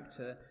robe back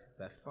to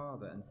their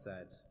father and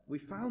said, "We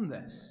found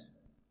this.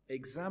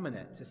 Examine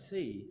it to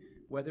see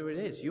whether it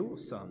is your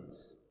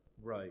son's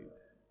robe."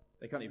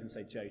 They can't even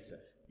say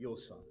Joseph, your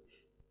son,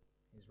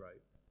 his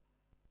robe.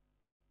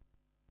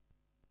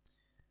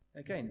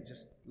 Again,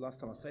 just last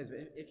time I'll say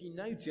this, if you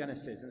know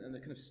Genesis and the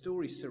kind of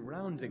story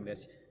surrounding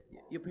this,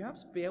 you'll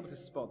perhaps be able to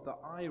spot the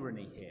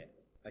irony here.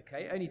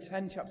 Okay, only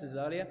 10 chapters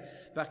earlier,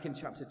 back in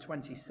chapter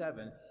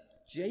 27,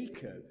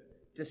 Jacob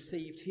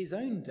deceived his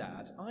own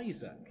dad,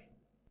 Isaac.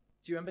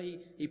 Do you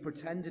remember he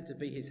pretended to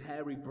be his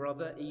hairy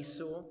brother,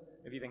 Esau?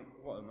 If you think,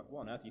 what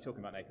on earth are you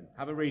talking about, Nathan?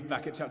 Have a read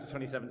back at chapter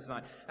 27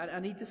 tonight.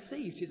 And he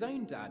deceived his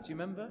own dad. Do you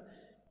remember?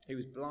 He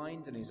was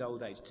blind in his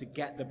old age to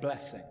get the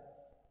blessing.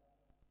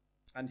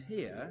 And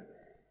here,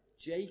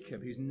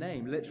 Jacob, whose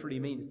name literally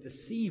means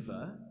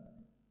deceiver,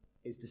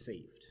 is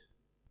deceived.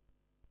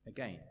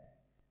 Again,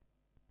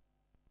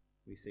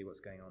 we see what's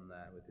going on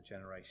there with the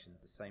generations,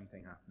 the same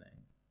thing happening.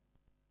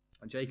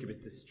 And Jacob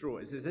is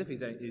distraught. It's as if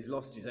he's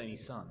lost his only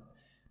son,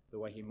 the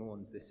way he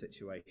mourns this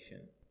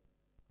situation.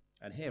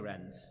 And here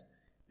ends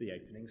the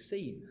opening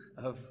scene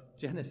of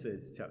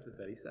Genesis chapter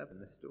 37,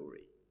 this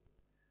story.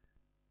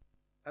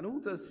 And all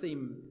does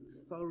seem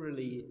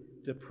thoroughly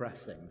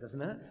depressing,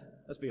 doesn't it?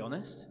 Let's be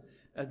honest,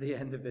 at the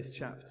end of this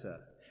chapter.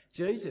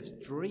 Joseph's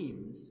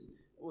dreams,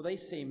 well, they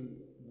seem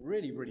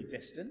really, really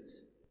distant,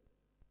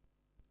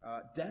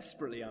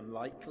 desperately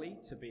unlikely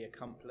to be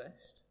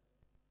accomplished.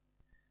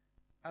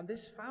 And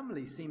this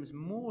family seems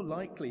more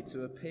likely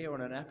to appear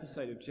on an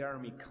episode of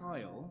Jeremy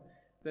Kyle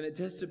than it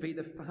does to be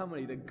the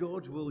family that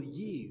God will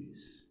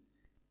use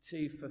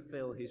to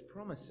fulfill his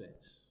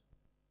promises.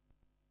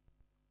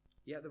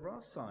 Yet there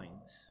are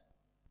signs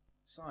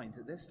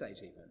at this stage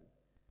even,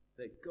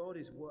 that God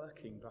is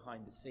working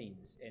behind the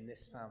scenes in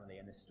this family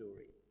and this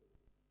story.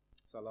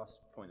 It's our last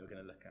point we're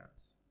going to look at.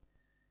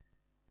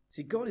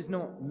 See, God is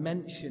not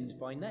mentioned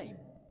by name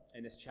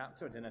in this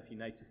chapter. I don't know if you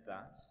noticed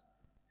that.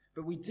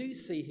 But we do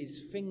see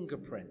his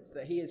fingerprints,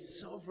 that he is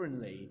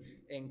sovereignly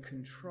in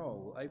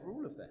control over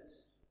all of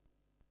this.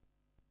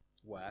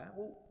 Where?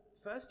 Well,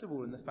 first of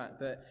all, in the fact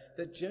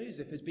that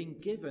Joseph has been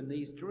given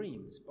these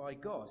dreams by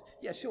God.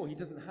 Yeah, sure, he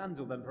doesn't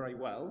handle them very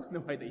well in the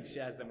way that he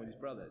shares them with his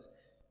brothers,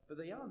 but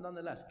they are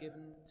nonetheless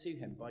given to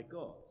him by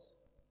God.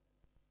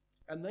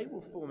 And they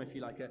will form, if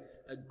you like,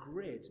 a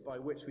grid by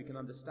which we can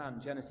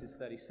understand Genesis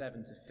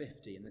 37 to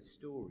 50 in this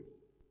story,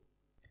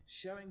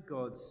 showing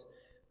God's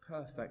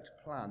perfect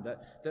plan,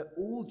 that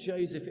all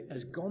Joseph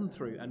has gone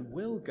through and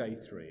will go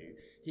through,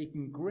 he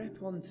can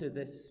grip onto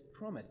this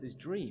promise, these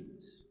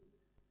dreams,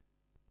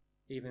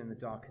 even in the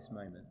darkest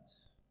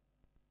moments.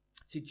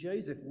 See,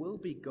 Joseph will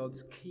be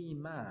God's key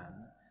man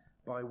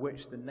by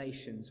which the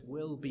nations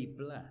will be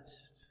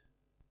blessed.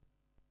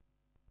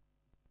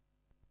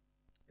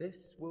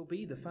 This will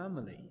be the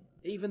family,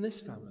 even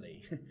this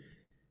family,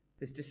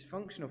 this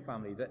dysfunctional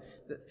family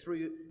that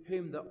through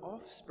whom the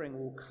offspring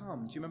will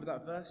come. Do you remember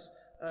that verse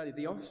earlier?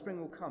 The offspring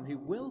will come who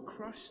will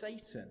crush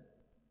Satan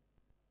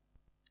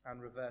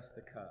and reverse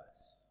the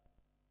curse.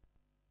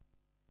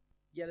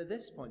 Yet at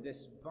this point,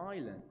 this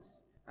violent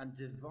and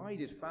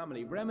divided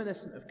family,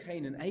 reminiscent of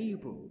Cain and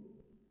Abel,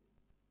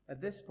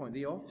 at this point,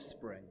 the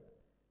offspring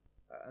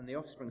and the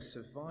offspring's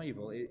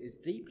survival is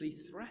deeply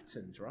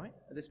threatened, right?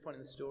 At this point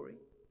in the story.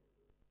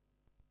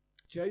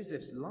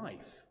 Joseph's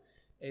life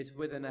is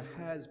within a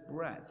hair's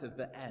breadth of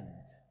the end.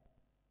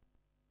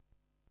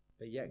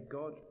 But yet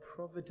God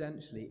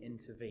providentially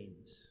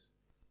intervenes.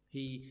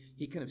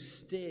 He kind of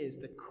steers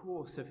the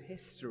course of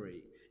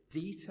history,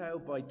 detail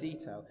by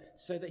detail,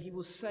 so that he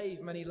will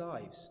save many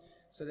lives,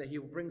 so that he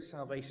will bring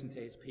salvation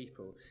to his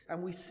people.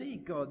 And we see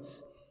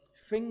God's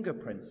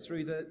fingerprints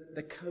through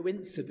the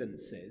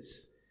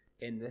coincidences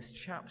in this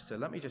chapter.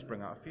 Let me just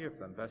bring out a few of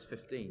them. Verse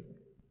 15.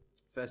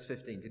 Verse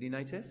 15, did you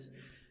notice?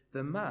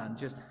 The man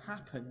just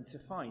happened to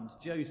find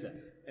Joseph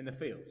in the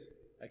field,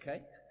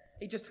 okay?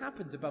 He just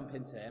happened to bump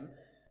into him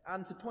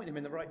and to point him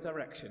in the right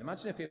direction.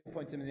 Imagine if he had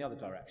pointed him in the other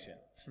direction.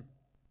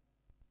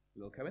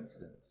 Little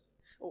coincidence.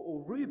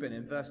 Or Reuben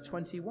in verse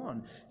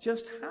 21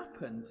 just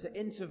happened to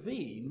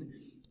intervene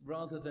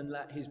rather than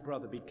let his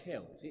brother be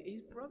killed.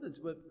 His brothers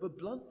were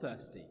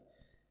bloodthirsty,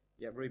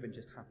 yet Reuben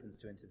just happens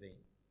to intervene.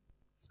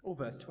 Or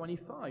verse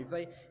 25,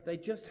 they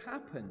just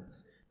happened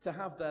to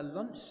have their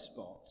lunch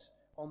spot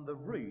on the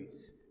route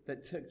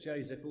that took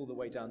Joseph all the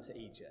way down to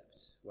Egypt,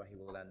 where he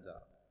will end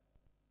up.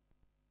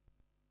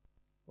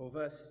 Or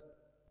verse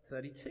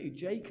 32,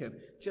 Jacob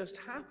just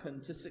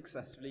happened to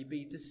successfully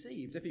be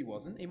deceived. If he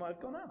wasn't, he might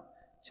have gone out,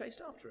 chased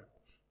after him.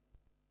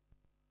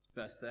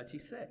 Verse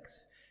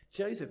 36,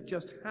 Joseph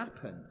just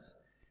happened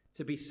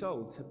to be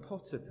sold to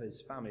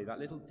Potiphar's family, that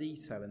little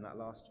detail in that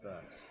last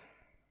verse.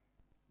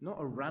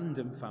 Not a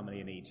random family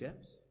in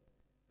Egypt,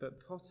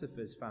 but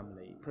Potiphar's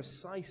family,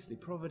 precisely,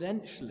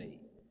 providentially,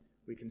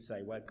 we can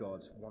say, where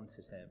God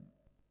wanted him.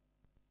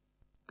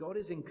 God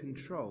is in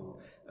control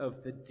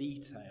of the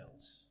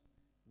details,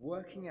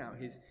 working out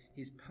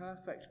his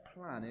perfect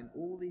plan in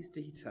all these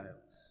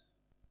details,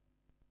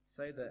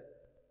 so that,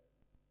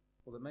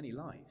 well, that many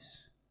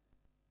lives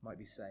might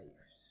be saved.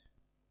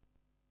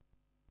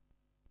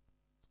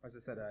 As I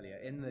said earlier,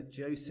 in the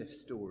Joseph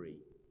story,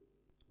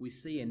 we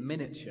see in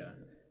miniature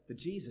the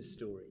Jesus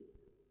story.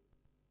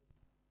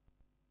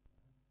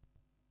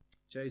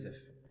 Joseph,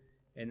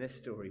 in this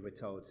story, we're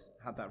told,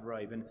 had that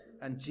robe.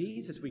 And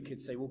Jesus, we could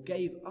say, well,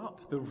 gave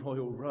up the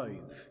royal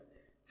robe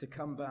to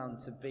come down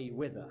to be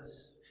with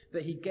us.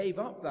 That he gave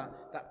up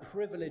that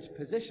privileged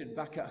position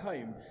back at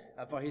home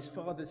by his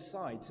Father's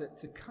side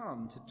to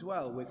come to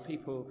dwell with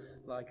people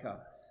like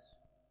us.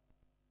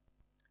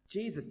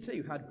 Jesus,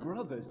 too, had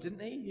brothers,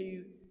 didn't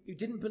he, who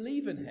didn't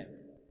believe in him,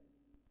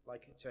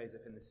 like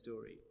Joseph in the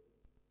story.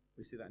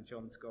 We see that in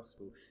John's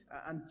Gospel.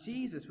 And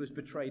Jesus was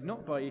betrayed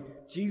not by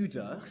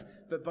Judah,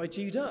 but by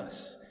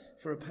Judas.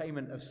 For a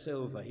payment of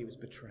silver, he was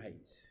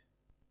betrayed.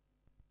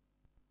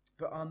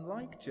 But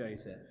unlike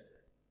Joseph,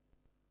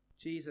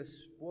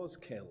 Jesus was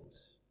killed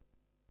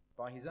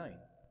by his own.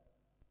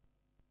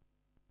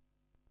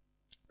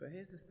 But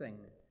here's the thing.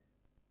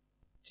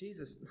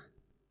 Jesus,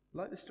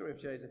 like the story of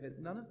Joseph,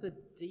 none of the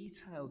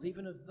details,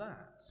 even of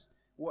that,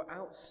 were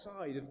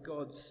outside of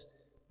God's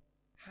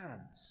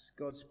hands,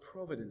 God's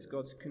providence,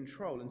 God's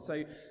control. And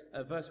so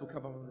a verse will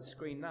come up on the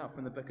screen now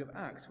from the book of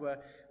Acts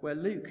where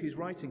Luke, who's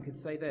writing, could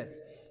say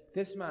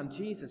this man,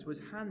 Jesus,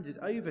 was handed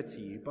over to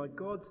you by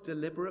God's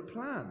deliberate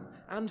plan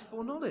and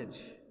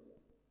foreknowledge.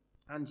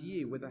 And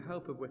you, with the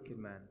help of wicked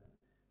men,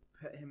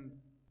 put him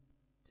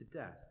to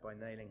death by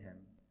nailing him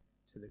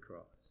to the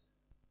cross.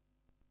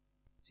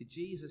 See,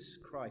 Jesus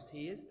Christ,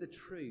 he is the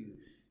true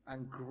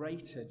and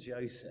greater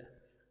Joseph,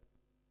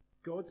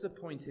 God's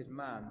appointed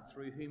man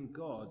through whom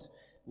God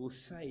will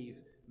save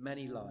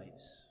many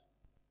lives.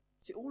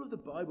 See, all of the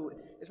Bible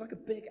is like a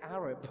big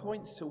arrow. It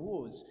points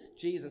towards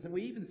Jesus. And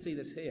we even see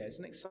this here.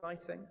 Isn't it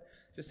exciting?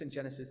 Just in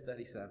Genesis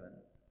 37.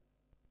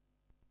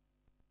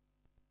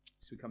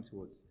 So we come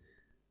towards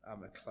a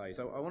close.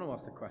 I want to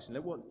ask the question,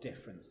 what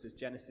difference does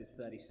Genesis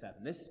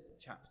 37, this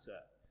chapter,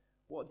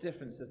 what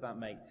difference does that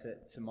make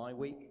to my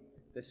week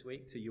this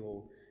week, to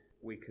your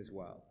week as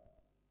well?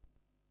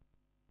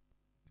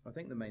 I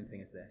think the main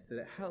thing is this, that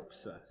it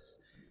helps us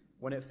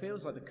when it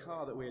feels like the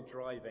car that we're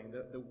driving,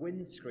 the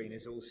windscreen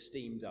is all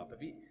steamed up.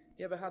 Have you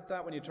ever had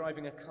that when you're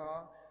driving a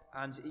car?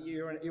 And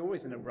you're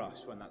always in a rush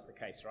when that's the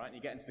case, right? And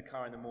you get into the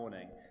car in the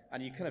morning,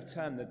 and you kind of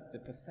turn the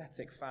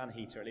pathetic fan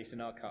heater, at least in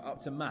our car,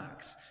 up to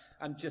max,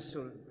 and just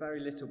sort of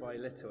very little by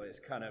little, it's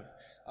kind of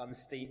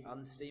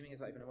unsteaming, is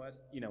that even a word?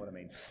 You know what I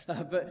mean.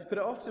 But it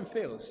often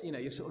feels,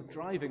 you're sort of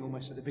driving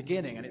almost at the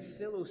beginning, and it's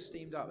still all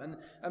steamed up.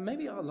 And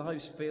maybe our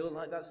lives feel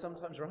like that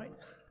sometimes, right?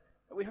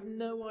 We have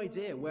no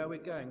idea where we're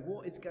going,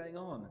 what is going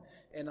on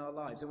in our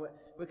lives. And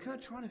we're kind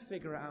of trying to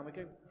figure it out, and we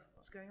go,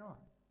 what's going on?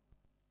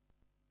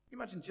 You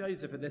imagine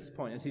Joseph at this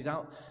point as he's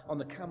out on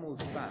the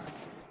camel's back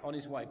on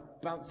his way,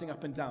 bouncing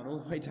up and down, all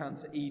the way down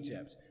to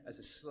Egypt as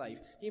a slave.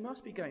 He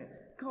must be going,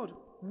 God,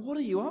 what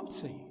are you up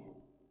to?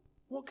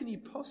 What can you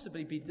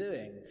possibly be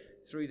doing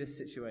through this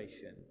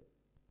situation?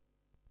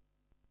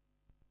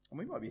 And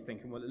we might be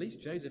thinking, well, at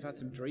least Joseph had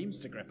some dreams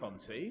to grip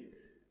onto.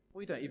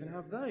 We don't even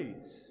have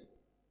those.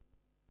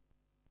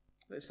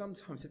 But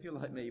sometimes, if you're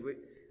like me,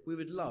 we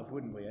would love,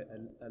 wouldn't we,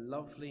 a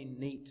lovely,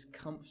 neat,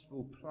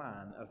 comfortable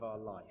plan of our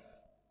life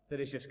that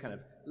is just kind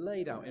of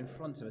laid out in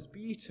front of us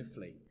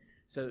beautifully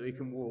so that we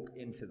can walk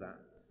into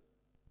that,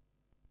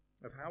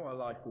 of how our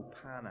life will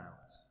pan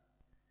out.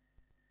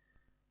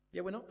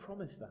 Yeah, we're not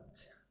promised that.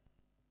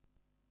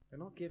 We're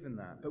not given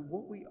that. But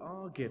what we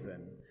are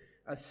given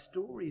are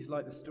stories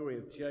like the story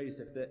of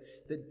Joseph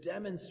that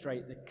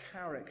demonstrate the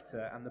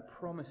character and the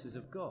promises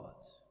of God.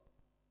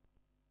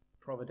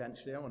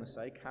 Providentially, I want to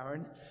say,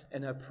 Karen,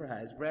 in her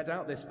prayers, read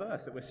out this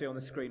verse that we see on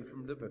the screen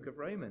from the book of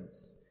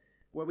Romans,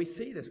 where we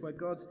see this, where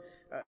God,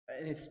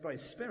 in his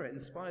Spirit,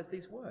 inspires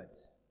these words,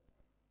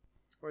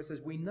 where it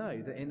says, we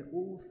know that in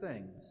all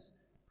things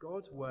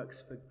God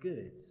works for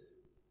good,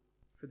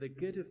 for the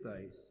good of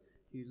those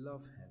who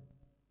love him,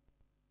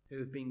 who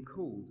have been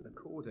called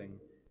according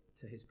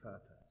to his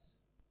purpose.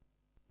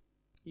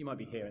 You might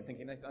be here and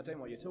thinking, Nathan, I don't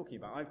know what you're talking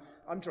about.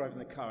 I'm driving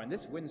the car and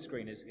this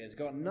windscreen has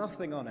got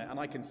nothing on it and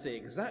I can see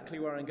exactly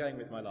where I'm going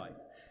with my life.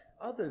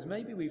 Others,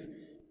 maybe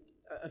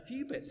a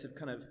few bits have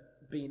kind of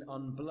been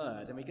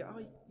unblurred and we go,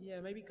 oh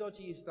yeah, maybe God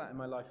used that in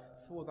my life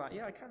for that.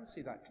 Yeah, I can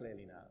see that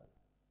clearly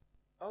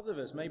now. Other of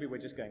us, maybe we're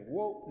just going,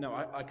 whoa, no,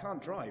 I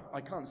can't drive.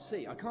 I can't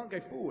see. I can't go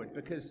forward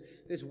because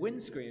this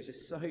windscreen is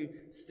just so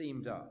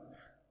steamed up.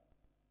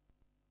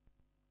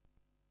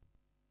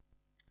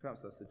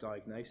 Perhaps that's the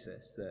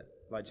diagnosis that,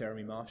 like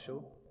Jeremy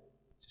Marshall,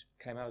 just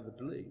came out of the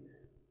blue.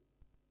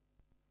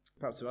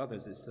 Perhaps for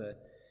others it's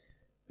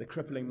the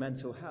crippling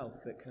mental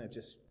health that kind of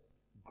just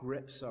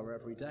grips our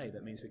every day,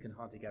 that means we can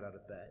hardly get out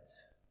of bed.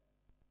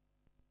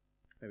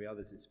 Maybe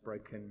others it's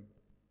broken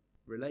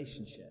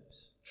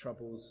relationships,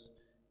 troubles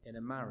in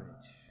a marriage,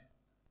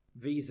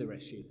 visa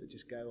issues that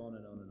just go on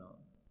and on and on,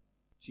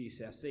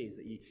 GCSEs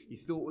that you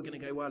thought were going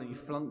to go well and you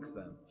flunked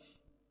them.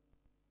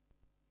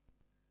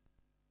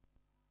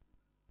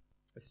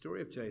 The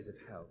story of Joseph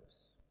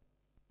helps.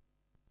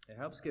 It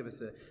helps give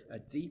us a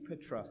deeper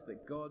trust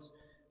that God,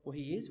 well,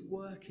 he is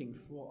working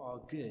for our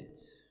good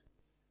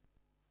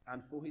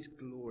and for his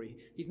glory.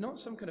 He's not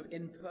some kind of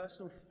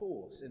impersonal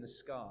force in the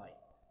sky.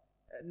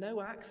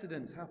 No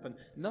accidents happen.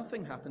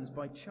 Nothing happens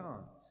by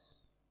chance.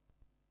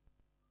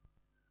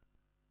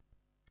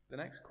 The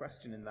next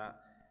question in that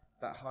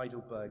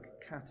Heidelberg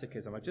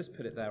Catechism, I've just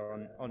put it there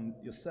on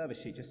your service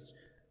sheet, just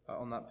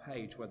on that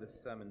page where the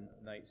sermon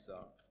notes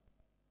are.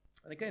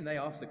 And again, they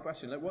ask the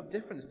question, like, what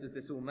difference does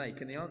this all make?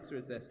 And the answer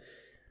is this.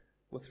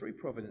 Well, through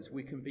providence,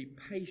 we can be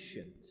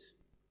patient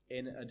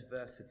in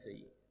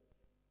adversity,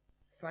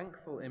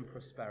 thankful in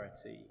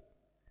prosperity,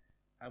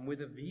 and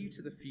with a view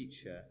to the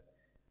future,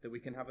 that we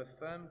can have a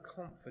firm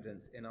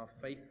confidence in our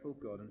faithful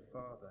God and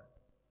Father.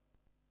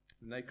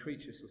 No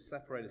creature shall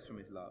separate us from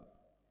his love.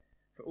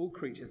 For all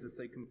creatures are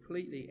so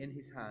completely in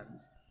his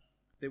hand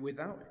that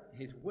without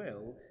his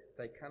will,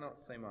 they cannot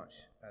so much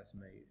as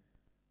move.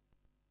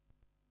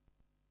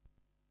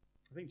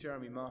 I think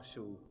Jeremy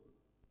Marshall,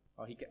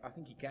 I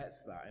think he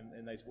gets that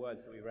in those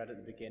words that we read at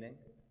the beginning.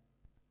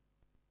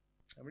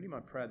 And really my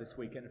prayer this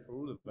weekend for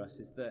all of us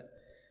is that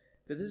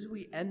that as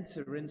we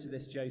enter into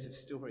this Joseph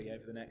story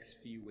over the next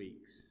few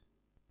weeks,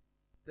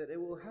 that it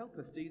will help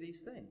us do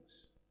these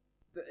things,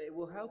 that it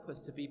will help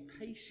us to be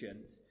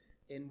patient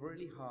in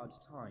really hard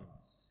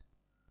times,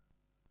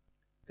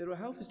 that it will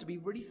help us to be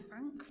really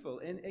thankful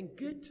in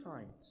good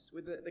times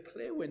with the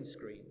clear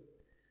windscreen,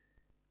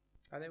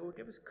 and it will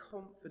give us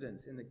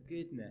confidence in the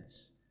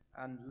goodness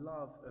and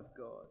love of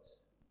God,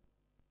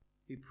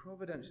 who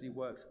providentially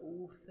works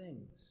all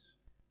things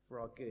for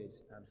our good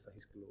and for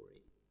his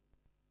glory.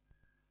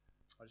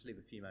 I'll just leave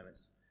a few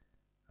moments,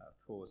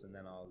 pause, and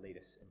then I'll lead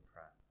us in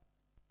prayer.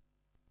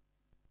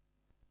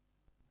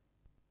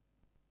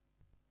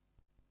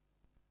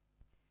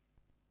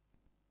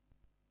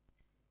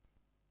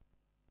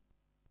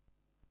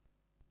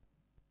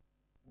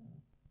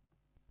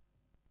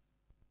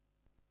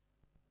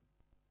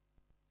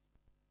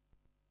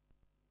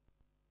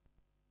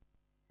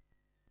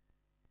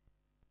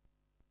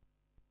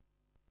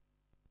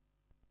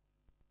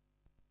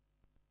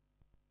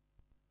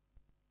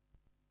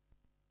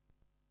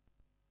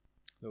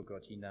 Lord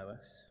God, you know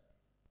us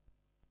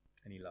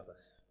and you love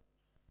us.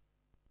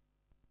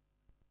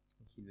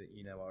 Thank you that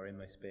you know our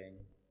inmost being.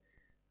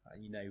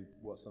 You know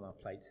what's on our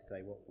plate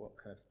today, what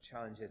kind of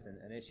challenges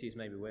and issues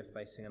maybe we're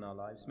facing in our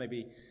lives.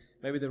 Maybe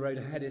the road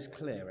ahead is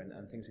clear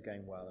and things are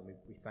going well, and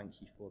we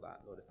thank you for that,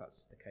 Lord, if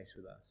that's the case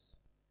with us.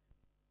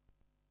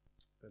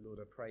 But Lord,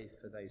 I pray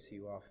for those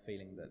who are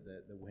feeling that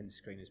the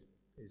windscreen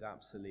is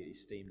absolutely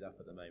steamed up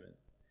at the moment.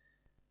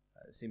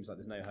 It seems like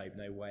there's no hope,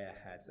 no way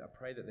ahead. I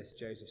pray that this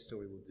Joseph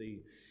story will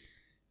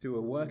do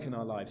a work in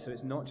our lives, so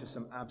it's not just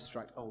some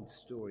abstract old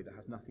story that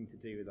has nothing to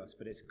do with us,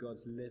 but it's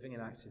God's living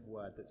and active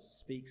word that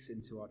speaks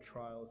into our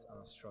trials and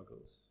our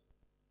struggles.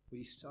 Will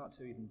you start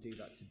to even do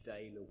that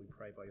today, Lord, we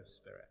pray by your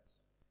Spirit.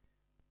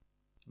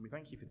 And we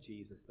thank you for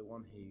Jesus, the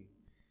one who,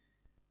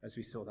 as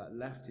we saw that,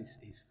 left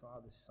his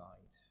Father's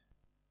side.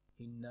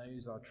 He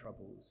knows our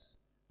troubles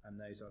and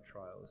knows our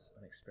trials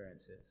and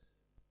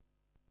experiences.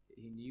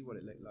 He knew what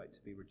it looked like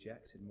to be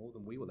rejected more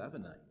than we will ever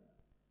know.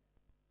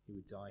 He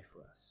would die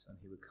for us, and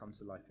he would come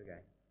to life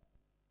again.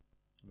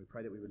 And we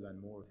pray that we would learn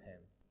more of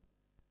him,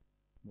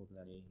 more than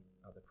any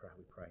other prayer.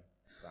 We pray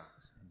that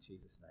in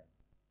Jesus' name.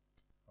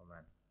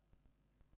 Amen.